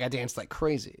horrible, but like I danced like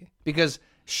crazy because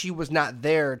she was not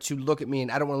there to look at me,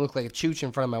 and I don't want to look like a chooch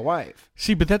in front of my wife.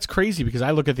 See, but that's crazy because I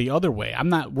look at the other way. I'm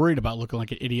not worried about looking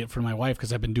like an idiot for my wife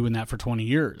because I've been doing that for 20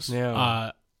 years.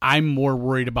 Yeah. I'm more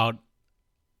worried about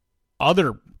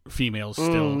other females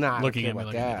still I don't looking care at me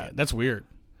about like an that. idiot. That's weird.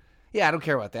 Yeah, I don't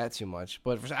care about that too much,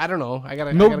 but I don't know. I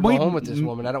gotta go home with this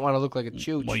woman. I don't want to look like a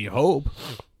chooch. Well, you hope.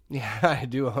 Yeah, I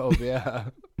do hope. Yeah,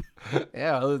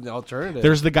 yeah. The alternative.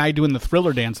 There's the guy doing the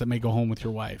Thriller dance that may go home with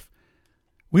your wife.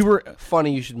 We were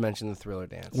funny. You should mention the Thriller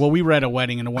dance. Well, we were at a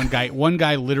wedding, and one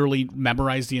guy literally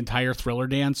memorized the entire Thriller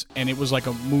dance, and it was like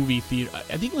a movie theater.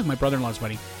 I think it was my brother-in-law's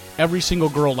wedding. Every single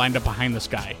girl lined up behind this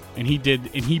guy, and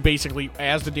he basically,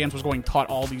 as the dance was going, taught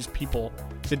all these people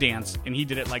the dance, and he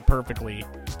did it like perfectly.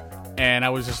 And I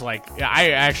was just like, yeah,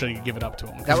 I actually give it up to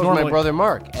him. That was my brother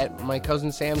Mark at my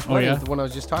cousin Sam's wedding, yeah? the one I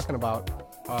was just talking about.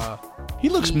 He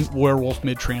looks werewolf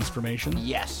mid-transformation.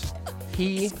 Yes.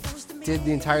 He did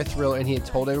the entire Thriller, and he had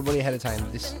told everybody ahead of time,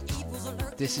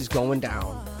 this is going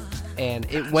down. And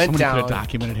it went Somebody down. could have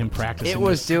documented him practicing. It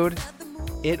was, dude.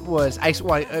 It was.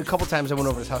 A couple times I went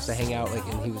over to his house to hang out,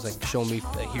 and he was like, "Show me,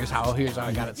 like, here's how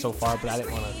I got it so far." But I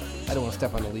didn't want to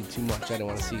step on the lead too much. I didn't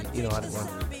want to see,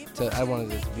 I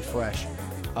wanted it to be fresh.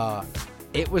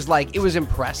 It was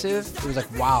impressive. It was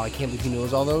like, wow, I can't believe he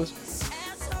knows all those.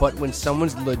 But when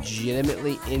someone's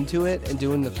legitimately into it and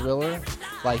doing the Thriller,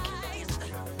 like,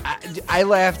 I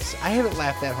laughed. I haven't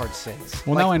laughed that hard since.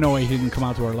 Well, now I know he didn't come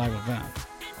out to our live event.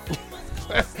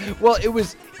 Well, it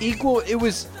was equal. It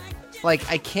was like,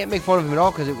 I can't make fun of him at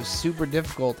all because it was super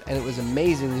difficult and it was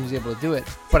amazing that he was able to do it.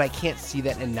 But I can't see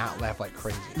that and not laugh like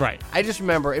crazy. Right. I just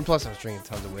remember, and plus I was drinking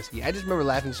tons of whiskey. I just remember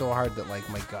laughing so hard that like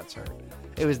my guts hurt.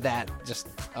 It was that just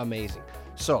amazing.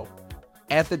 So,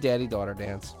 at the daddy-daughter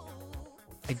dance,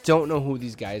 I don't know who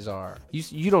these guys are.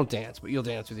 You don't dance, but you'll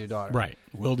dance with your daughter. Right.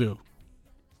 Will do.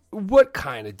 What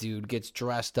kind of dude gets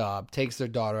dressed up, takes their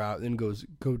daughter out, and then goes,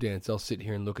 go dance, I'll sit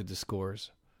here and look at the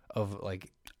scores of,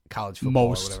 like, college football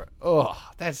or whatever. Oh,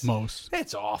 that's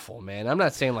awful, man. I'm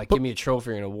not saying, like, give me a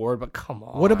trophy or an award, but come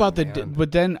on. What about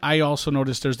but then I also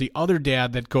noticed there's the other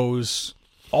dad that goes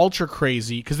ultra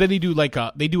crazy, because then they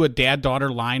do a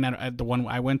dad-daughter line at the one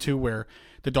I went to where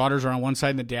the daughters are on one side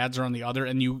and the dads are on the other,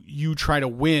 and you try to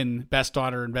win best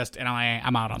daughter and best, and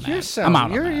I'm out on that. I'm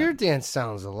out on that. Your dance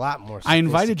sounds a lot more I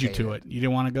invited you to it. You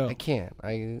didn't want to go. I can't.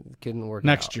 I couldn't work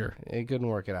next it out. year. It couldn't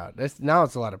work it out. Now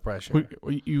it's a lot of pressure.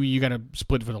 You got to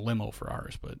split for the limo for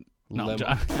ours, but no,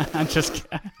 I'm just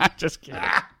kidding.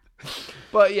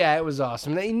 But yeah, it was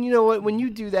awesome. And you know what? When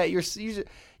you do that,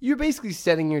 you're basically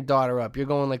setting your daughter up. You're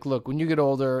going like, look, when you get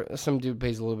older, some dude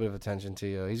pays a little bit of attention to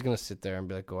you. He's gonna sit there and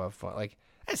be like, go have fun. Like,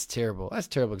 that's terrible. That's a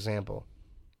terrible example.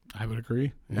 I would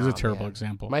agree. It's a terrible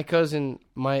example. My cousin,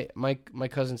 my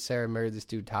cousin Sarah married this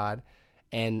dude Todd,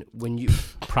 and when you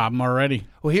problem already.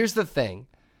 Well, here's the thing.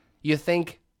 You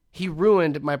think he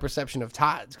ruined my perception of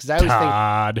Todd, because I always think,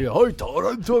 hey Todd,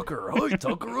 I'm Tucker. Hey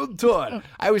Tucker, I'm Todd.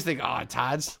 I always think, oh,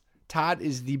 Todd's Todd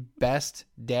is the best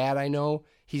dad I know.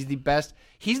 He's the best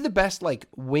like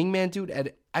wingman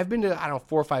dude. I've been to, I don't know,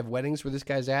 4 or 5 weddings where this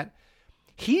guy's at.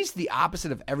 He's the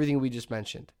opposite of everything we just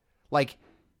mentioned. Like,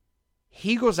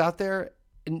 he goes out there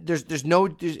and there's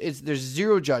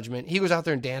zero judgment. He goes out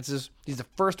there and dances. He's the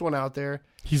first one out there.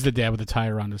 He's the dad with the tie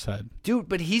around his head. Dude,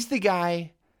 but he's the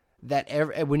guy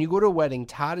that when you go to a wedding,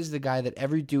 Todd is the guy that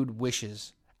every dude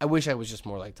wishes, I wish I was just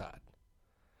more like Todd.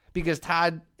 Because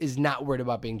Todd is not worried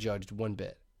about being judged one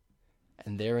bit.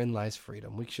 And therein lies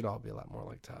freedom. We should all be a lot more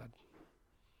like Todd.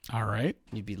 All right.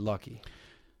 You'd be lucky.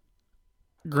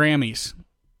 Grammys.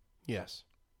 Yes.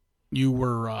 You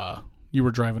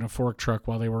were driving a fork truck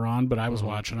while they were on, but I was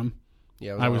watching them.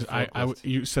 Yeah,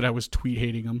 you said I was tweet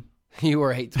hating them. You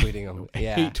were hate tweeting them.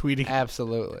 Yeah. Hate tweeting.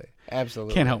 Absolutely.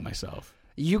 Can't help myself.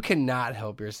 You cannot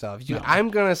help yourself. No. I'm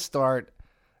not going to start.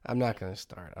 I'm not going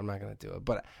to do it.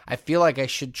 But I feel like I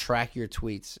should track your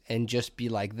tweets and just be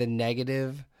like the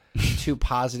negative to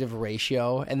positive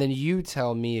ratio. And then you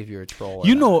tell me if you're a troll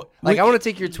or not. Like, I want to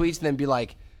take your tweets and then be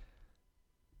like,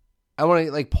 I want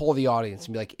to like poll the audience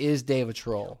and be like, is Dave a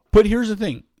troll? But here's the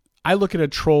thing. I look at a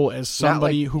troll as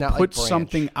somebody who puts like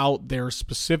something out there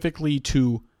specifically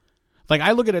to, like,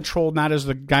 I look at a troll not as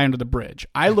the guy under the bridge.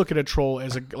 I look at a troll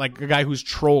as a guy who's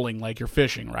trolling, like you're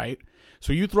fishing, right?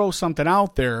 So you throw something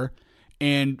out there,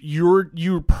 and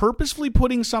you're purposefully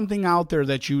putting something out there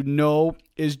that you know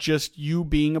is just you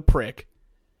being a prick,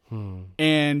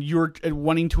 and you're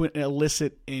wanting to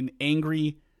elicit an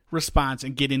angry response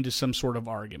and get into some sort of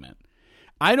argument.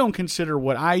 I don't consider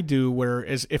what I do,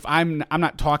 whereas if I'm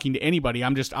not talking to anybody,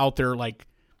 I'm just out there like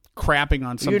crapping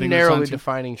on something. You're narrowly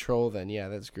defining troll then. Yeah,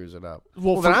 that screws it up.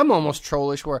 Well then I'm almost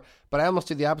trollish, but I almost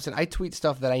do the opposite. I tweet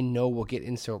stuff that I know will get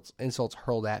insults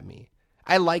hurled at me.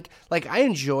 I I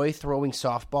enjoy throwing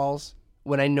softballs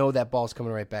when I know that ball's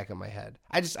coming right back at my head.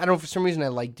 I don't, for some reason, I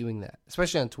like doing that,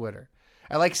 especially on Twitter.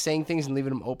 I like saying things and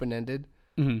leaving them open-ended.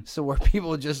 So where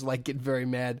people just like get very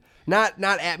mad, not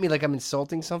at me like I'm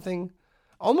insulting something,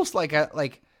 almost like I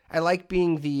like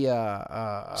being the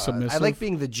submissive. I like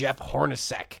being the Jeff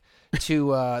Hornacek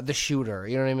to the shooter.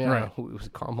 You know what I mean? Right. I don't know, who was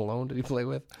it, Karl Malone? Did he play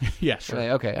with? Yeah, sure. Like,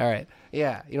 okay, all right,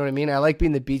 yeah. You know what I mean? I like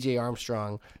being the B.J.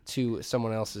 Armstrong to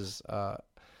someone else's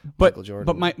Michael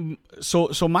Jordan. But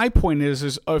so my point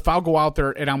is if I'll go out there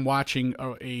and I'm watching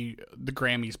the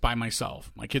Grammys by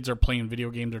myself, my kids are playing video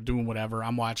games, they're doing whatever,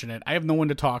 I'm watching it. I have no one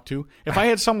to talk to. If I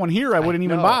had someone here, I wouldn't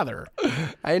even bother.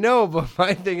 I know, but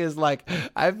my thing is like,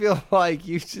 I feel like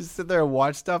you just sit there and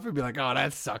watch stuff and be like, oh,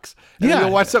 that sucks. And then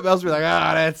you'll watch something else and be like,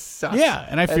 oh, that sucks. Yeah,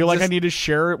 and I feel like I need to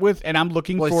share it with, and I'm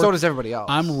looking for. So does everybody else.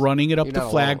 I'm running it up the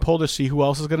flagpole to see who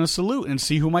else is going to salute and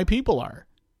see who my people are.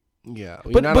 Yeah,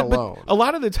 you're not alone. But a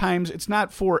lot of the times, it's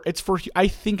for. I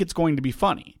think it's going to be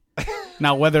funny.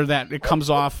 Now, whether that it comes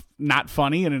off not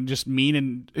funny and just mean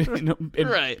and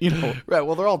right, right.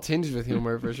 Well, they're all tinged with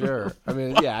humor for sure. I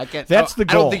mean, yeah, I can't. That's the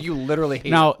goal. I don't think you literally hate.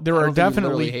 Now, there are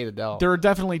definitely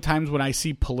hate times when I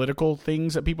see political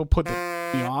things that people put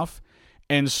me off.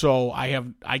 And so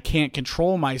I can't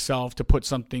control myself to put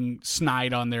something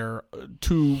snide on there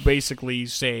to basically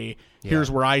say, here's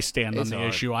where I stand on the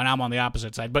issue, and I'm on the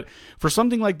opposite side. But for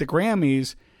something like the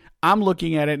Grammys, I'm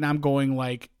looking at it and I'm going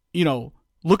like,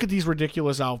 look at these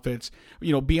ridiculous outfits.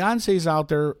 Beyonce's out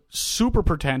there, super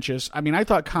pretentious. I mean, I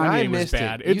thought Kanye was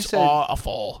bad. It's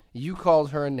awful. You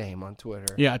called her a name on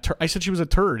Twitter. Yeah, I said she was a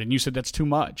turd, and you said that's too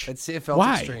much. It felt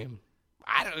extreme.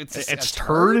 I don't. It's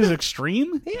turd is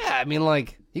extreme. Yeah, I mean,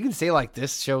 like you can say like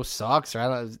this show sucks, or I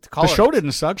don't know. The show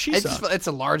didn't suck. She sucks. It's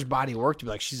a large body of work to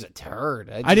be like she's a turd.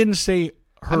 I didn't say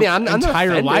her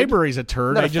entire library's a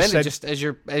turd. I just said just as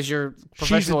your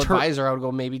professional advisor, I would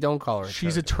go maybe don't call her.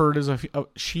 She's a turd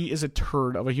she is a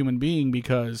turd of a human being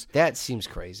because that seems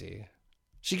crazy.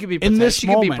 She could be in this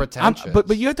moment. Could be pretentious.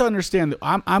 But you have to understand that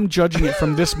I'm judging it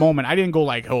from this moment. I didn't go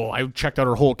like, I checked out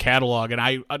her whole catalog and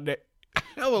I.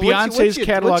 Beyonce's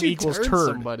catalog equals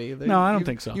turd. No, I don't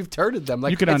think so. You've turded them.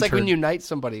 Like, it's like when you knight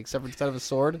somebody, except instead of a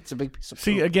sword, it's a big piece of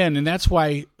See, again, and that's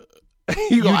why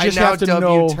you just have to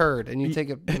know. Turd, and you take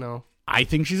it, I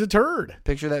think she's a turd.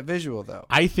 Picture that visual, though.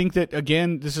 I think that,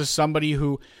 again, this is somebody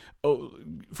who,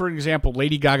 for example,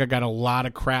 Lady Gaga got a lot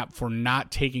of crap for not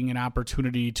taking an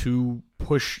opportunity to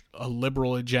push a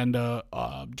liberal agenda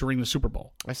during the Super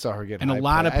Bowl. I saw her get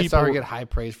high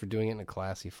praise for doing it in a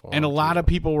classy form. And a lot of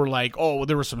people were like, "Oh,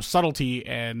 there was some subtlety,"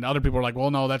 and other people were like, "Well,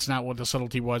 no, that's not what the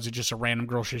subtlety was. It's just a random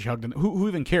girl she hugged." Who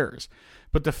even cares?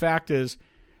 But the fact is,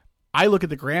 I look at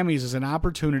the Grammys as an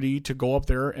opportunity to go up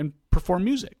there and perform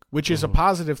music, which is a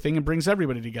positive thing and brings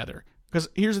everybody together. Because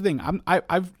here's the thing,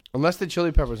 I've unless the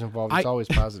Chili Peppers involved, it's always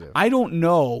positive. I don't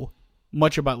know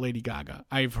much about Lady Gaga.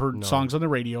 I've heard songs on the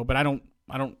radio, but I don't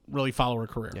really follow her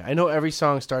career. Yeah, I know every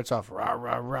song starts off rah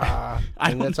rah rah,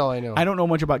 and that's all I know. I don't know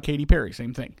much about Katy Perry.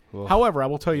 Same thing. Well, however, I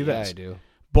will tell you this: I do.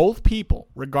 Both people,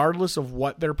 regardless of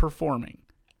what they're performing,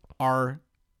 are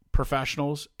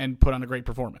professionals and put on a great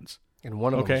performance. And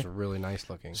one of them is really nice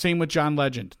looking. Same with John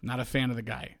Legend. Not a fan of the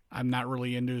guy. I'm not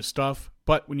really into his stuff.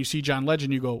 But when you see John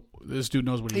Legend, you go, this dude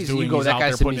knows what he's doing. He's out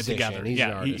there putting it together.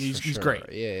 He's great.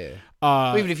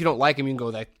 Yeah. Even if you don't like him, you can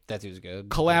go, that dude's good.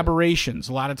 Collaborations.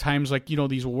 A lot of times, like,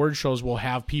 these award shows will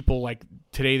have people like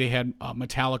today they had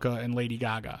Metallica and Lady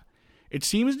Gaga. It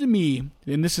seems to me,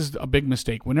 and this is a big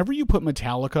mistake, whenever you put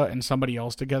Metallica and somebody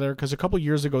else together, because a couple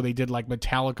years ago they did like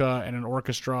Metallica and an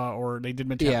orchestra, or they did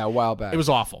Metallica. Yeah, a while back. It was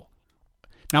awful.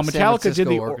 Now, Metallica did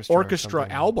the orchestra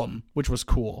album, which was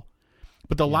cool,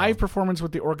 but the live performance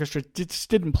with the orchestra just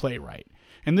didn't play right.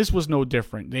 And this was no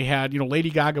different. They had, Lady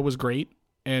Gaga was great,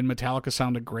 and Metallica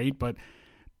sounded great, but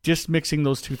just mixing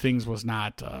those two things was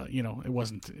not, it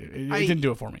wasn't, it didn't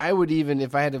do it for me. I would even,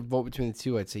 if I had to vote between the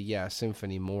two, I'd say,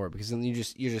 Symphony more, because then you're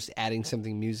just adding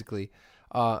something musically.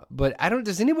 But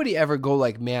does anybody ever go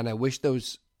like, man, I wish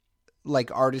those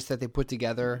like artists that they put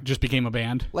together just became a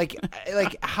band? Like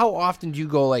how often do you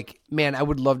go like, man, I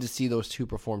would love to see those two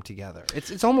perform together?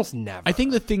 It's almost never. I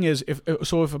think the thing is, if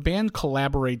a band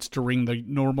collaborates during the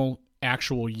normal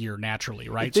actual year naturally,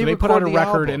 right? So they put out a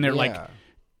record and they're like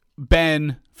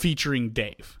Ben featuring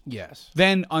Dave. Yes.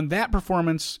 Then on that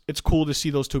performance, it's cool to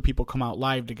see those two people come out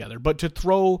live together. But to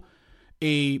throw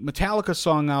a Metallica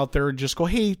song out there and just go,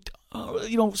 hey,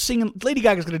 singing, Lady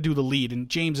Gaga's going to do the lead and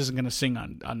James isn't going to sing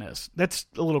on this. That's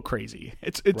a little crazy.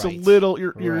 It's right. A little,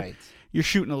 you're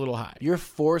shooting a little high. You're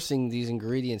forcing these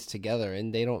ingredients together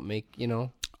and they don't make,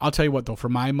 I'll tell you what though, for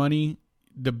my money,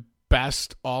 the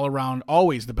best all around,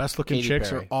 always the best looking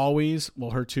chicks are always,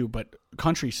 well, her too, but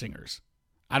country singers.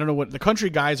 I don't know what the country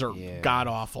guys are god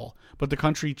awful, but the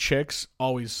country chicks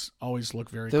always look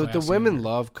very classy. The women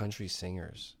love country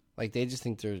singers. Like they just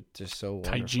think they're just so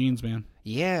wonderful. Tight jeans, man.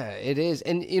 Yeah, it is.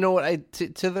 And you know what?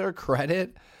 To their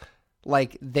credit,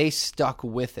 like they stuck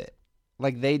with it.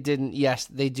 Like they didn't. Yes,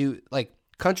 they do. Like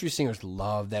country singers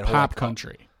love that whole pop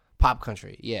country. Pop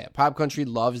country, yeah. Pop country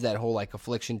loves that whole like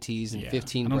affliction tees and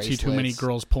 15 bracelets. I don't see too many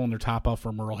girls pulling their top off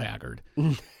for Merle Haggard.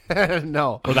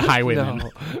 No. Or the Highwaymen.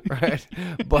 No, right.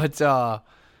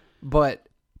 But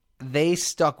they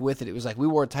stuck with it. It was like we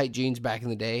wore tight jeans back in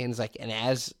the day, and it's like, and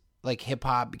as like hip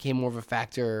hop became more of a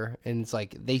factor, and it's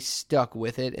like they stuck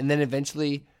with it, and then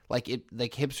eventually like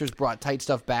hipsters brought tight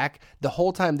stuff back. The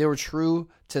whole time they were true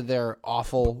to their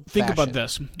awful Think fashion. about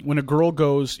this. When a girl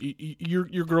goes,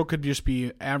 your girl could just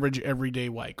be average everyday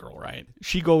white girl, right?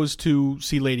 She goes to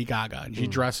see Lady Gaga and she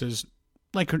dresses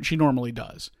like she normally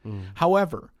does.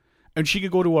 However, and she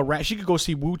could go to she could go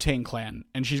see Wu-Tang Clan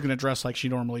and she's going to dress like she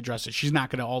normally dresses. She's not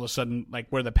going to all of a sudden like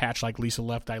wear the patch like Lisa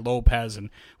Left Eye Lopez and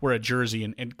wear a jersey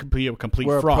and be a complete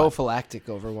fraud. We're prophylactic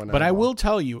over one another. But I will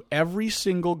tell you, every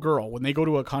single girl, when they go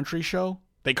to a country show,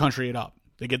 they country it up.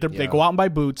 They get they go out and buy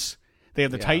boots. They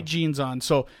have the tight jeans on.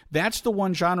 So that's the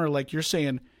one genre, like you're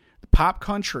saying, pop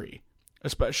country,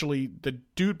 especially the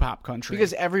dude pop country.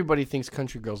 Because everybody thinks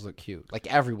country girls look cute.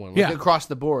 Like everyone. Like across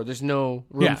the board. There's no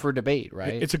room for debate,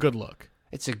 right? It's a good look.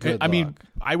 It's a good look. I mean,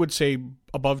 I would say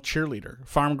above cheerleader.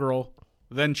 Farm girl,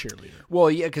 then cheerleader. Well,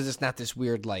 yeah, because it's not this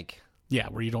weird, like... Yeah,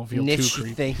 where you don't feel niche too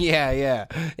creepy. Thing. Yeah,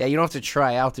 you don't have to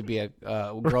try out to be a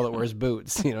girl that wears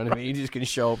boots. You know what I mean? You just can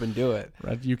show up and do it.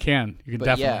 Right, you can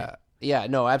definitely. Yeah,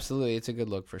 no, absolutely. It's a good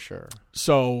look for sure.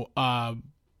 So,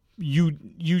 you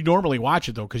normally watch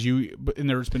it though, because and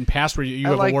there's been past where you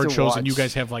have award shows and you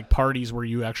guys have like parties where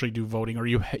you actually do voting, or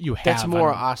you have. That's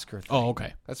more Oscar thing. Oh,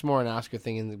 okay. That's more an Oscar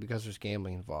thing, and because there's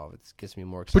gambling involved, it gets me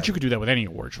more excited. But you could do that with any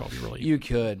award show if you really. You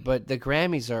could, but the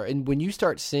Grammys are, and when you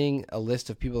start seeing a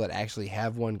list of people that actually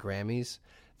have won Grammys,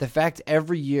 the fact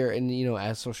every year, and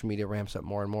as social media ramps up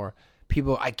more and more.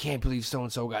 People, I can't believe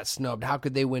so-and-so got snubbed. How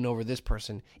could they win over this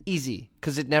person? Easy,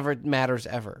 because it never matters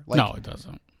ever. Like, no, it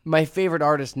doesn't. My favorite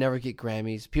artists never get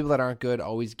Grammys. People that aren't good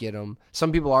always get them.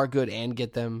 Some people are good and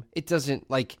get them. It doesn't,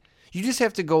 like, you just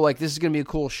have to go, like, this is going to be a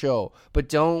cool show. But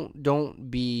don't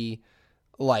be,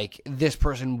 like, this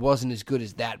person wasn't as good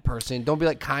as that person. Don't be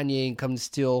like Kanye and come to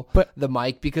steal the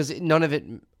mic, because none of it,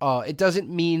 it doesn't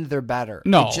mean they're better.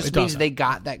 No, it just means they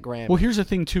got that Grammy. Well, here's the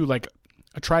thing, too. Like,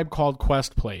 A Tribe Called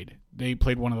Quest played. They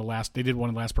did one of the last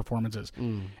performances.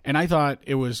 And I thought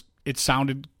it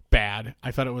sounded bad.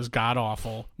 I thought it was god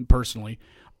awful, personally.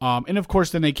 And of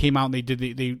course, then they came out and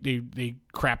they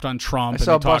crapped on Trump. And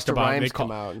they talked about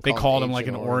they called him like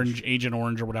an Agent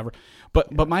Orange or whatever.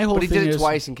 But my whole thing is, he did it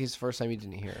twice in case the first time you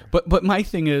didn't hear. But my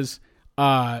thing is,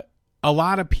 a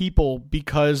lot of people,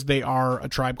 because they are A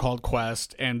Tribe Called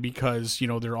Quest, and because, you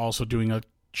know, they're also doing a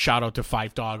shout out to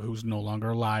Fife Dog, who's no longer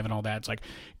alive and all that, it's like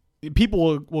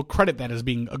people will credit that as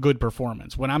being a good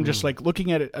performance. When I'm just like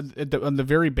looking at it on the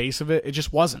very base of it, it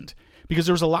just wasn't. Because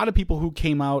there was a lot of people who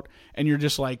came out, and you're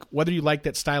just like, whether you like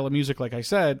that style of music, like I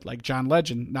said, like John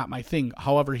Legend, not my thing.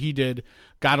 However, he did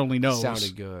God Only Knows.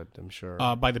 Sounded good, I'm sure.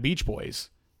 By the Beach Boys.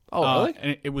 Oh, really?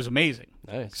 And it was amazing.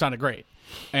 Nice. It sounded great.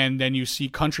 And then you see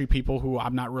country people who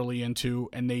I'm not really into,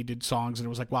 and they did songs, and it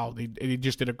was like, wow, they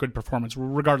just did a good performance,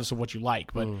 regardless of what you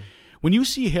like. But when you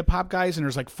see hip-hop guys, and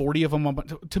there's like 40 of them,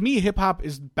 to me, hip-hop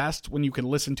is best when you can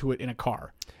listen to it in a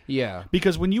car. Yeah.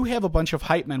 Because when you have a bunch of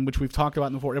hype men, which we've talked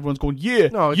about before, everyone's going, yeah,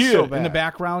 no, it's yeah, so bad. in the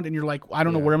background, and you're like, I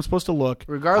don't know where I'm supposed to look.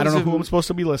 Regardless I don't know of who I'm supposed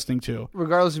to be listening to.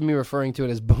 Regardless of me referring to it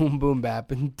as boom, boom,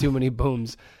 bap, and too many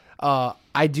booms,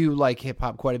 I do like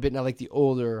hip-hop quite a bit, and I like the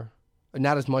older...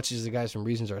 Not as much as the guys from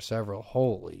Reasons Are Several.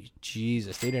 Holy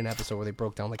Jesus. They did an episode where they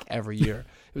broke down like every year.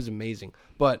 It was amazing.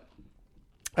 But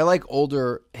I like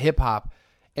older hip-hop,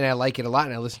 and I like it a lot,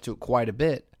 and I listen to it quite a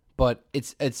bit. But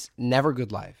it's never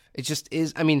good live. It just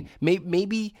is. I mean,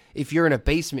 maybe if you're in a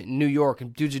basement in New York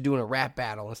and dudes are doing a rap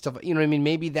battle and stuff, you know what I mean?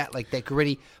 Maybe that like that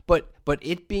gritty. But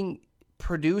it being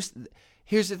produced,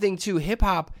 here's the thing too.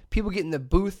 Hip-hop, people get in the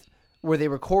booth where they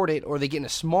record it, or they get in a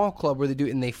small club where they do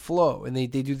it and they flow and they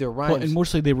do their rhymes. Well, and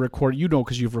mostly they record,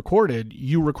 because you've recorded,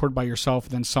 you record by yourself,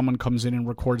 then someone comes in and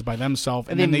records by themselves,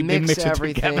 and then they mix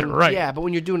everything. It together. Right. Yeah, but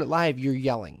when you're doing it live, you're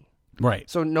yelling. Right.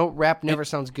 So no rap never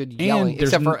sounds good yelling,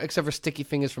 except for Sticky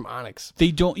Fingers from Onyx.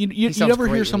 They don't. You ever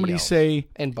hear somebody say,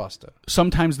 and Busta,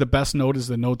 sometimes the best note is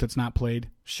the note that's not played?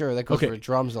 Sure, that goes for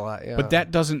drums a lot. Yeah, but that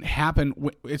doesn't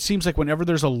happen. It seems like whenever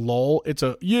there's a lull, it's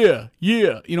a yeah,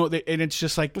 and it's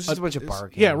just like it's just a bunch of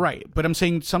barking. Yeah, right. But I'm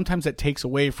saying sometimes that takes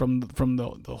away from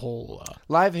the whole.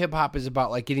 Live hip hop is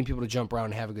about like getting people to jump around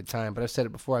and have a good time. But I've said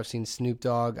it before. I've seen Snoop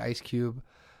Dogg, Ice Cube.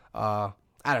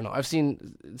 I don't know. I've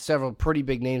seen several pretty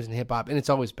big names in hip hop, and it's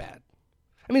always bad.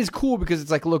 I mean, it's cool because it's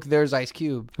like, look, there's Ice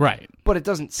Cube, right? But it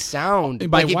doesn't sound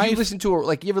like if you listen to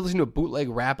you ever listen to a bootleg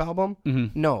rap album?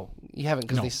 Mm-hmm. No, you haven't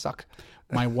because they suck.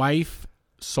 My wife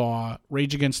saw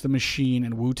Rage Against the Machine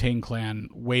and Wu-Tang Clan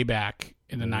way back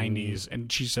in the 90s,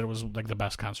 and she said it was like the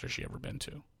best concert she ever been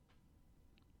to.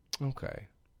 Okay.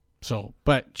 So,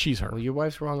 but she's her. Well, your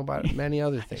wife's wrong about many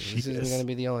other things. This isn't going to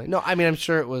be the only. No, I mean, I'm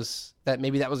sure it was that.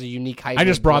 Maybe that was a unique hype. I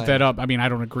just brought that up. I mean, I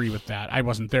don't agree with that. I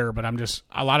wasn't there, but I'm just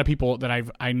a lot of people that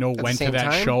I know went to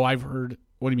that show. I've heard.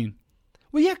 What do you mean?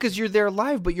 Well, yeah, because you're there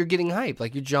live, but you're getting hype.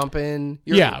 Like you're jumping.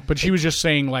 But she was just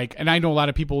saying like, and I know a lot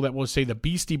of people that will say the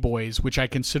Beastie Boys, which I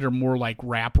consider more like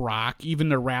rap rock. Even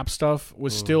their rap stuff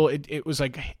was still. It was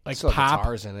like still pop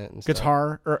guitars in it. And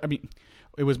guitar, or I mean,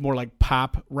 it was more like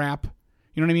pop rap.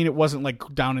 You know what I mean? It wasn't like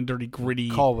down and dirty, gritty,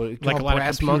 call like a lot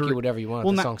Brass of Monkey, whatever you want.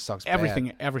 Well, the song sucks.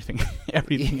 Everything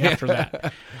after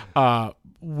that.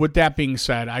 With that being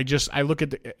said, I look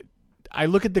at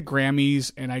the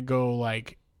Grammys and I go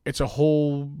like, it's a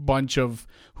whole bunch of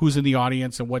who's in the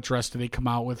audience and what dress do they come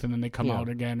out with, and then they come out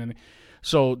again, and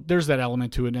so there's that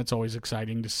element to it, and it's always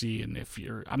exciting to see. And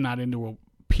I'm not into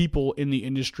people in the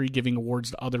industry giving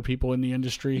awards to other people in the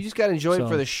industry. You just got to enjoy it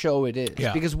for the show it is.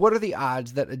 Yeah. Because what are the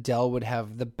odds that Adele would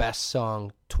have the best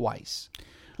song twice?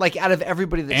 Like out of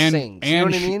everybody that sings. You know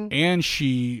what I mean? And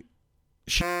she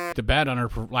the bed on her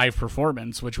live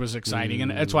performance, which was exciting.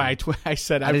 And that's why I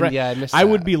said I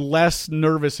would be less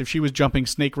nervous if she was jumping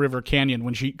Snake River Canyon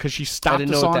because she stopped the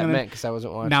song. I didn't know what that meant because I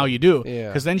wasn't watching. Now you do. Yeah.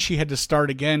 Because then she had to start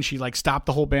again. She like stopped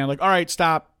the whole band like, all right,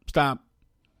 stop.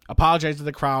 Apologized to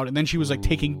the crowd, and then she was like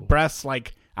taking breaths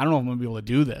like, I don't know if I'm going to be able to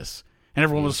do this. And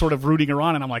everyone was sort of rooting her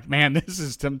on, and I'm like, man, this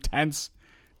is some tense.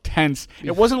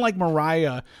 It wasn't like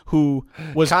Mariah, who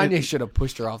was... Kanye should have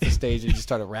pushed her off the stage and just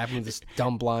started rapping with this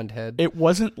dumb blonde head. It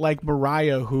wasn't like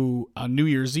Mariah, who on New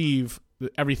Year's Eve,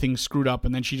 everything screwed up,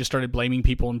 and then she just started blaming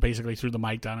people and basically threw the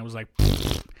mic down. It was like...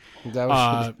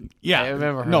 I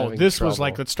remember her having this trouble. Was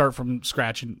like, let's start from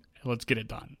scratch and let's get it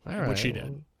done. What she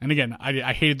did. And again,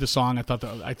 I hated the song. I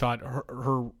thought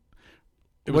her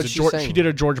it was she did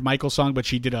a George Michael song, but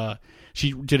she did a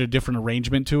different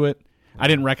arrangement to it. I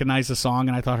didn't recognize the song,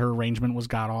 and I thought her arrangement was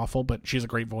god awful. But she has a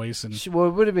great voice. And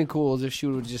what would have been cool is if she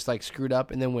would have just like screwed up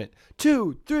and then went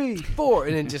 2, 3, 4,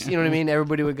 and then just you know what I mean.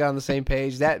 Everybody would get on the same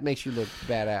page. That makes you look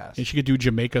badass. And she could do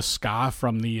Jamaica ska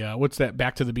from the what's that?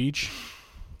 Back to the Beach.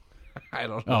 I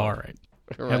don't know. Oh, all right.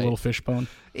 Have a little fishbone.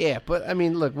 Yeah, but I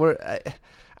mean, look,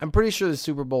 I'm pretty sure the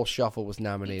Super Bowl Shuffle was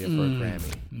nominated for a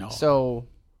Grammy. No. So,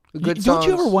 good songs. Don't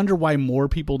you ever wonder why more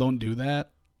people don't do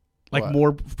that? Like What?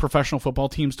 More professional football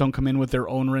teams don't come in with their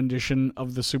own rendition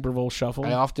of the Super Bowl Shuffle?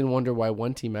 I often wonder why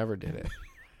one team ever did it.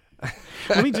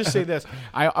 Let me just say this.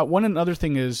 One another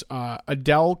thing is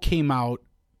Adele came out,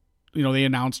 they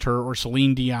announced her, or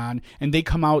Celine Dion, and they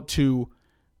come out to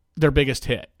their biggest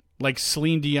hit. Like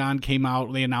Celine Dion came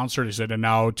out, they announced her, they said, and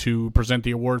now to present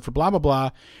the award for blah, blah, blah,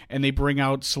 and they bring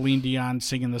out Celine Dion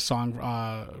singing the song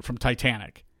from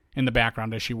Titanic in the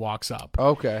background as she walks up.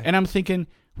 Okay. And I'm thinking,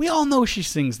 we all know she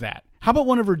sings that. How about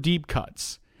one of her deep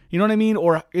cuts? You know what I mean?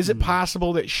 Or is it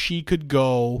possible that she could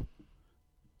go,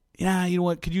 yeah, you know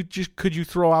what, could you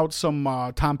throw out some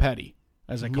Tom Petty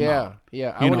as I come out?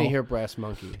 Yeah, I want to hear Brass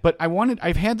Monkey. But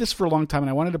I've had this for a long time, and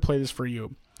I wanted to play this for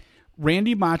you.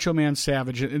 Randy Macho Man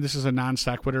Savage, and this is a non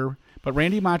sequitur, but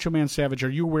Randy Macho Man Savage, are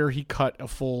you aware he cut a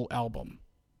full album?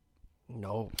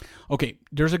 No. Okay,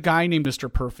 there's a guy named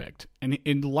Mr. Perfect, and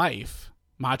in life,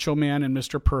 Macho Man and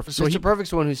Mr. Perfect. So Mr.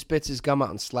 Perfect's the one who spits his gum out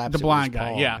and slaps the blonde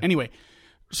guy. Yeah. Anyway,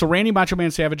 so Randy Macho Man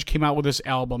Savage came out with this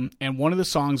album, and one of the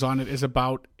songs on it is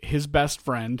about his best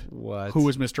friend, who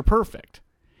is Mr. Perfect.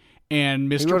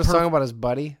 And Mr. He wrote a song about his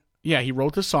buddy. Yeah, he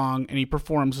wrote the song, and he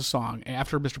performs the song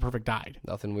after Mr. Perfect died.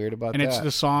 Nothing weird about that. And it's the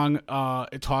song,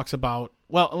 it talks about,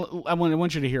 well, I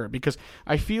want you to hear it, because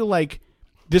I feel like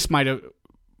this might have,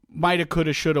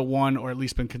 coulda, shoulda won, or at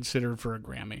least been considered for a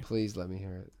Grammy. Please let me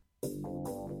hear it.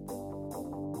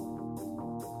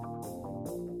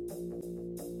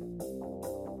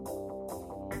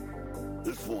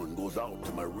 This one goes out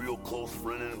to my real close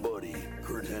friend and buddy,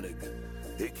 Kurt Hennig,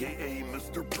 a.k.a.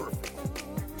 Mr. Perfect.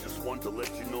 Just want to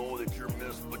let you know that you're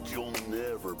missed, but you'll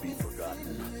never be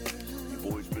forgotten. You've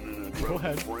always been an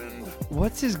incredible friend.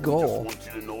 What's his goal?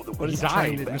 He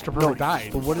died. Mr. Perfect died.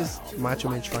 But what is Macho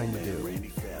Man trying to do?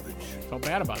 Felt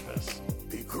bad about this.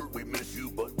 Hey, Kurt, we miss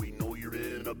you, but we know you're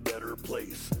in a better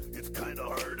place. It's kind of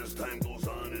hard as time goes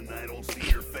on, and I don't see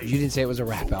your face. You didn't say it was a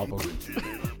rap album.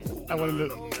 I wanted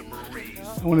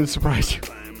to surprise you.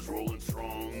 Times rolling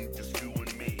strong, just you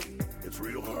and me. It's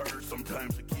real hard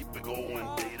sometimes to keep it going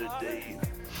day to day,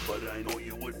 but I know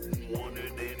you wouldn't want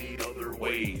it any other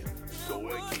way. So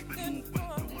I keep it moving,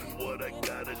 doing what I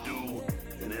gotta do.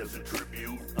 And as a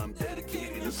tribute, I'm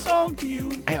dedicating a song to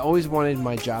you. I always wanted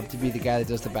my job to be the guy that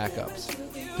does the backups.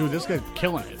 Dude, this guy's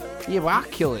killing it. Yeah, well, I'll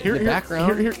kill it. In the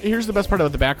background. Here's the best part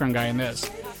about the background guy in this.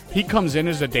 He comes in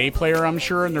as a day player, I'm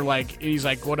sure, and he's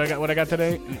like, what I got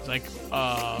today? And he's like,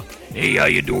 hey, how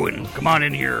you doing? Come on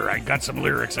in here. I got some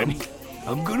lyrics. I'm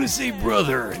gonna say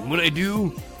brother, and when I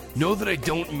do, know that I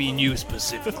don't mean you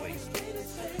specifically.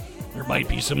 There might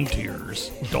be some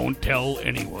tears. Don't tell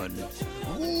anyone.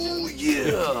 Ooh,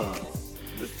 yeah.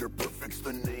 Mr. Perfect's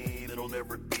the name that'll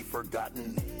never be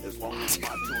forgotten. As long as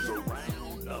Macho's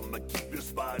around, I'ma keep your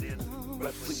spot in.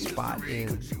 Spot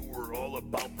in. You were all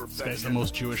about perfection. This guy's the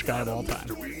most Jewish guy of all time.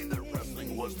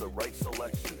 Wrestling was the right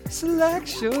selection.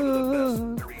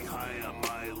 Selection. Very high on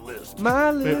my list.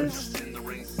 My list. In the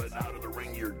ring, but out of the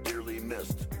ring, you're dearly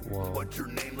missed. Whoa. But your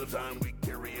name lives on, we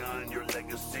carry on your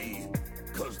legacy.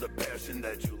 Cause the passion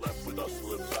that you left with us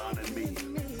lives on in me.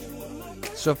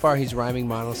 So far, he's rhyming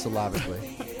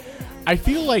monosyllabically. I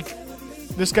feel like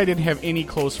this guy didn't have any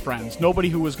close friends. Nobody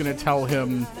who was going to tell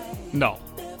him no.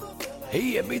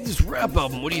 Hey, I made this rap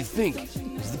album. What do you think?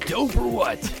 Is it dope or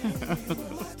what?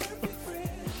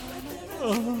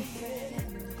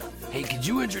 Hey, could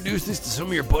you introduce this to some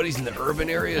of your buddies in the urban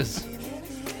areas?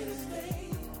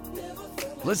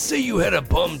 Let's say you had a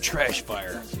bum trash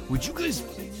fire. Would you guys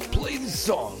play this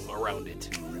song around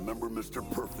it? Remember Mr.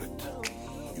 Perfect?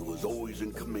 He was always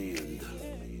in command.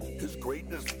 His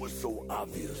greatness was so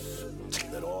obvious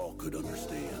that all could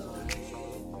understand.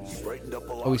 He brightened up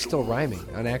a lot. Oh, he's still rhyming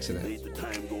on accident. Made the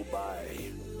time go by.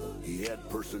 He had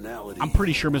personality. I'm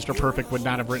pretty sure Mr. Perfect would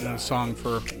not have written a song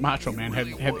for Macho Man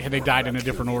had they died in a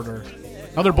different order.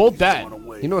 Now they're both dead.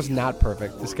 You know it's not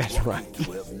perfect. This guy's right.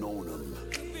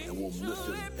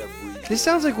 This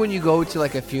sounds like when you go to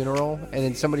like a funeral and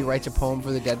then somebody writes a poem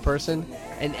for the dead person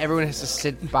and everyone has to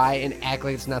sit by and act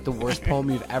like it's not the worst poem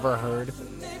you've ever heard.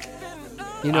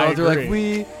 You know, they're like,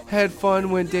 we had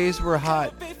fun when days were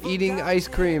hot, eating ice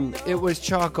cream. It was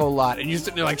choco-lot. And you're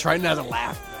sitting there like trying not to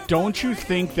laugh. Don't you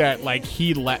think that like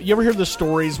you ever hear the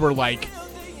stories where like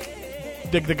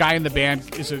the guy in the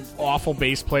band is an awful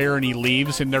bass player and he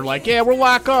leaves and they're like, yeah, we'll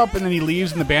lock up, and then he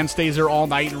leaves and the band stays there all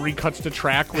night and recuts the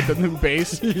track with the new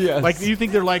bass? Yes. Like, you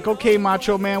think they're like, okay,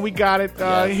 Macho Man, we got it.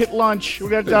 Hit lunch. We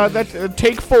got that.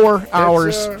 Take 4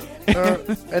 hours.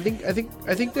 I think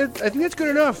that's good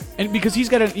enough. And because he's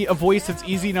got a voice that's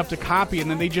easy enough to copy,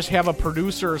 and then they just have a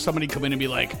producer or somebody come in and be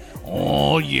like,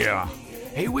 oh yeah.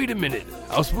 Hey, wait a minute.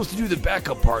 I was supposed to do the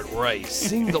backup part where I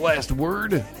sing the last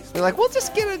word. They're like, we'll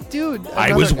just get a dude.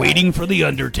 I was waiting for the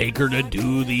Undertaker to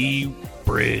do the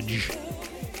bridge.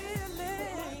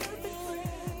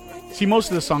 See, most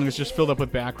of the song is just filled up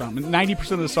with background.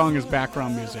 90% of the song is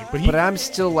background music. But I'm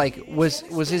still like, was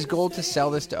his goal to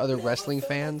sell this to other wrestling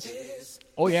fans?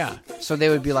 Oh, yeah. So they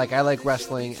would be like, I like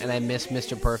wrestling, and I miss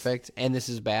Mr. Perfect, and this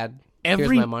is bad. Here's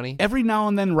my money. Every now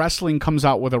and then, wrestling comes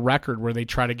out with a record where they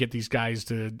try to get these guys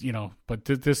to, but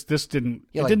this didn't.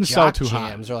 Yeah, it like didn't sell too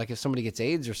jams, hot. or like if somebody gets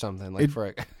AIDS or something.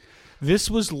 This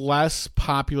was less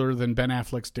popular than Ben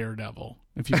Affleck's Daredevil,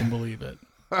 if you can believe it.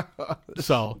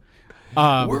 So,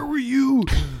 where were you?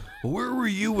 Where were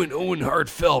you when Owen Hart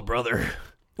fell, brother?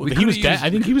 He was dead. I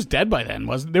think he was dead by then,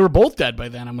 wasn't? They were both dead by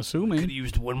then, I'm assuming. Could have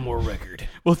used one more record.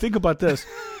 Well, think about this.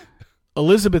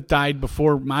 Elizabeth died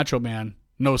before Macho Man.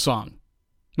 No song.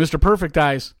 Mr. Perfect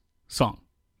dies. Song.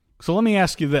 So let me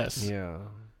ask you this. Yeah.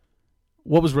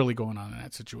 What was really going on in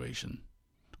that situation?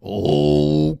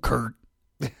 Oh, Kurt.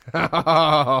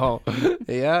 Oh,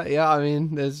 yeah. I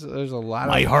mean, there's a lot.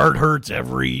 My heart hurts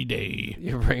every day.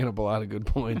 You're bringing up a lot of good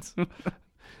points.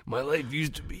 My life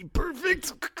used to be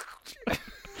perfect.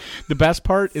 The best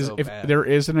part is So if bad. there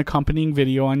is an accompanying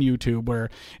video on YouTube where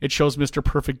it shows Mr.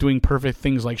 Perfect doing perfect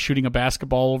things like shooting a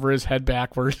basketball over his head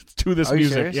backwards to this Are you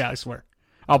music. serious? Yeah, I swear.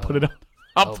 I'll put it on.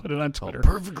 I'll put it on Twitter.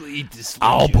 Perfectly eat this.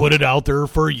 I'll put it out there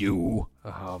for you.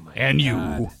 Oh my and God.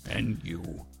 you and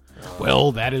you.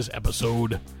 Well, that is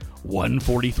episode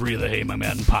 143 of the Hey My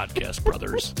Man podcast,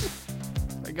 brothers.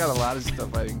 I got a lot of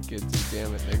stuff I didn't get to.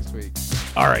 Damn it, next week.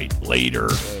 All right, later.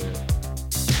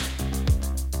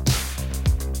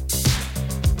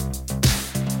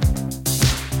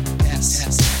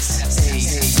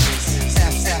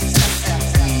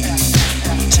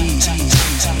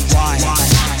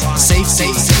 Safe,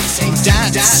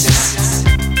 dance.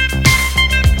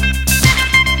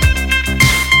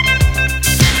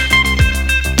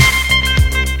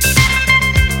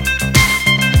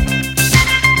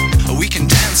 We can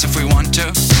dance if we want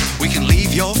to. We can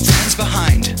leave your friends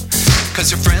behind.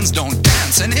 'Cause your friends don't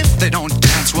dance, and if they don't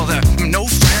dance, well, they're no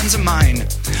friends of mine.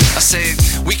 I say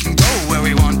we can go where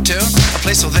we want to, a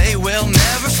place where they will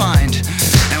never find.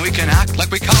 And we can act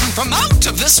like we come from out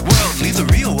of this world, leave the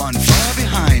real one far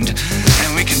behind.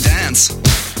 And we can dance.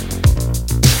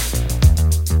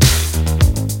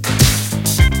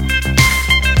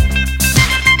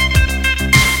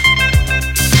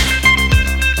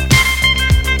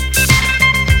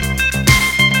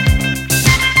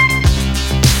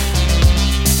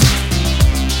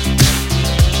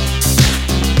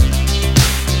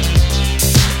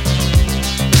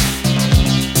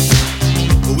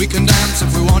 We can dance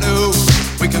if we want to.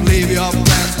 We can leave your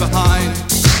friends behind.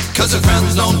 'Cause your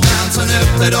friends don't dance, and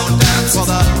if they don't dance, well,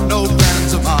 they're no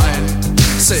friends of mine.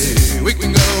 Say, we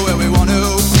can go where we want to,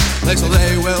 place where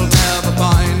they will never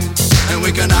find. And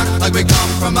we can act like we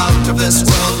come from out of this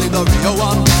world, leave the real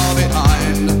one far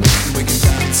behind. We can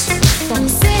dance.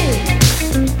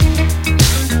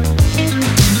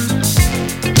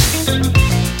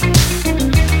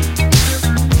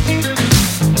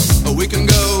 We can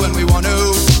go when we want to.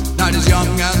 Night is young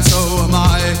and so am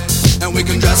I. And we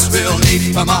can dress real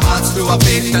neat from our hearts to our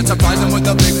feet and surprise them with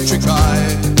a victory cry.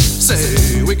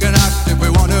 Say, we can act if we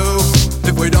want to.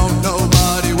 If we don't,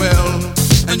 nobody will.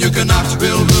 And you can act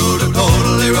real rude and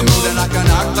totally removed, and I can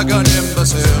act like an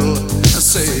imbecile.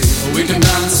 Say, we can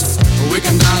dance,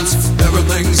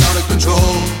 everything's out of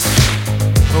control.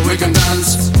 We can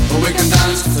dance,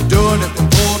 they're doing it from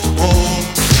pole to pole.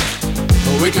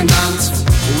 We can dance,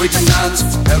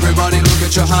 everybody look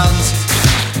at your hands.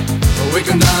 We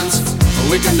can dance,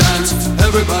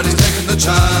 everybody's taking the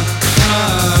chance.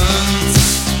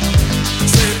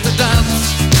 Safe to dance,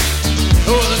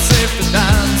 oh, it's safe to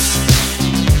dance.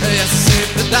 Yes, it's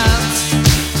safe to dance.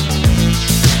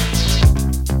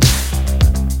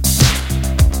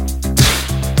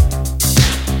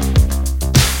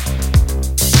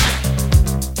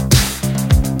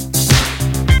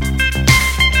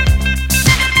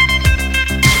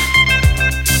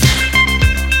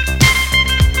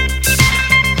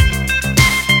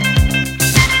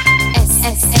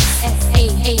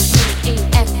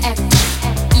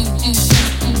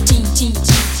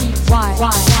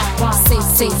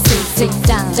 Sit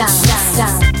down, down.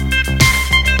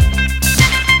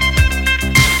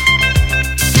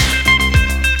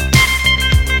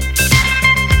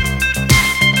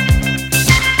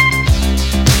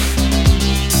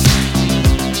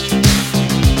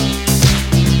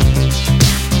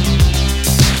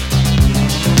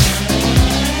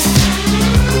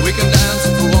 We can dance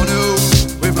if we want to.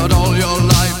 We've got all your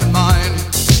life in mind.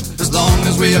 As long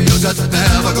as we abuse it,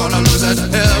 never gonna lose it.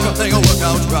 Everything will work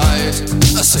out right.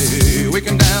 I say we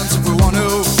can dance if we want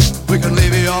to. We can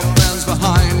leave your friends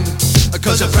behind.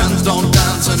 'Cause your friends don't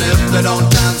dance, and if they don't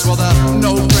dance, well, they're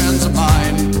no friends of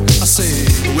mine. I say,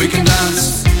 we can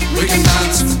dance,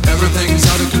 everything's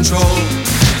out of control.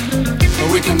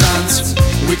 We can dance,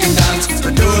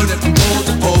 we're doing it from pole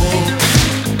to pole.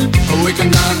 We can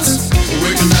dance,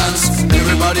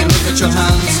 everybody look at your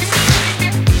hands.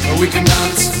 We can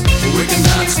dance,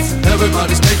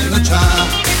 everybody's taking a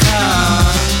chance.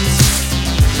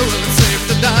 Well, it's safe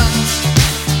to dance,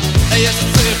 yes,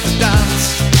 it's safe to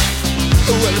dance.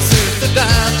 Well, it's safe to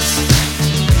dance,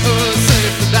 well, it's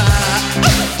safe to dance.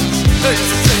 It's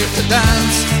safe to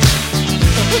dance,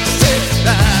 it's safe to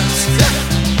dance.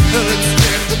 It's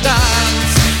safe to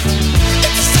dance,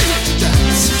 it's safe to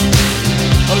dance.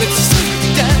 Oh, it's safe to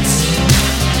dance,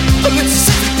 oh, it's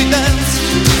safe to dance.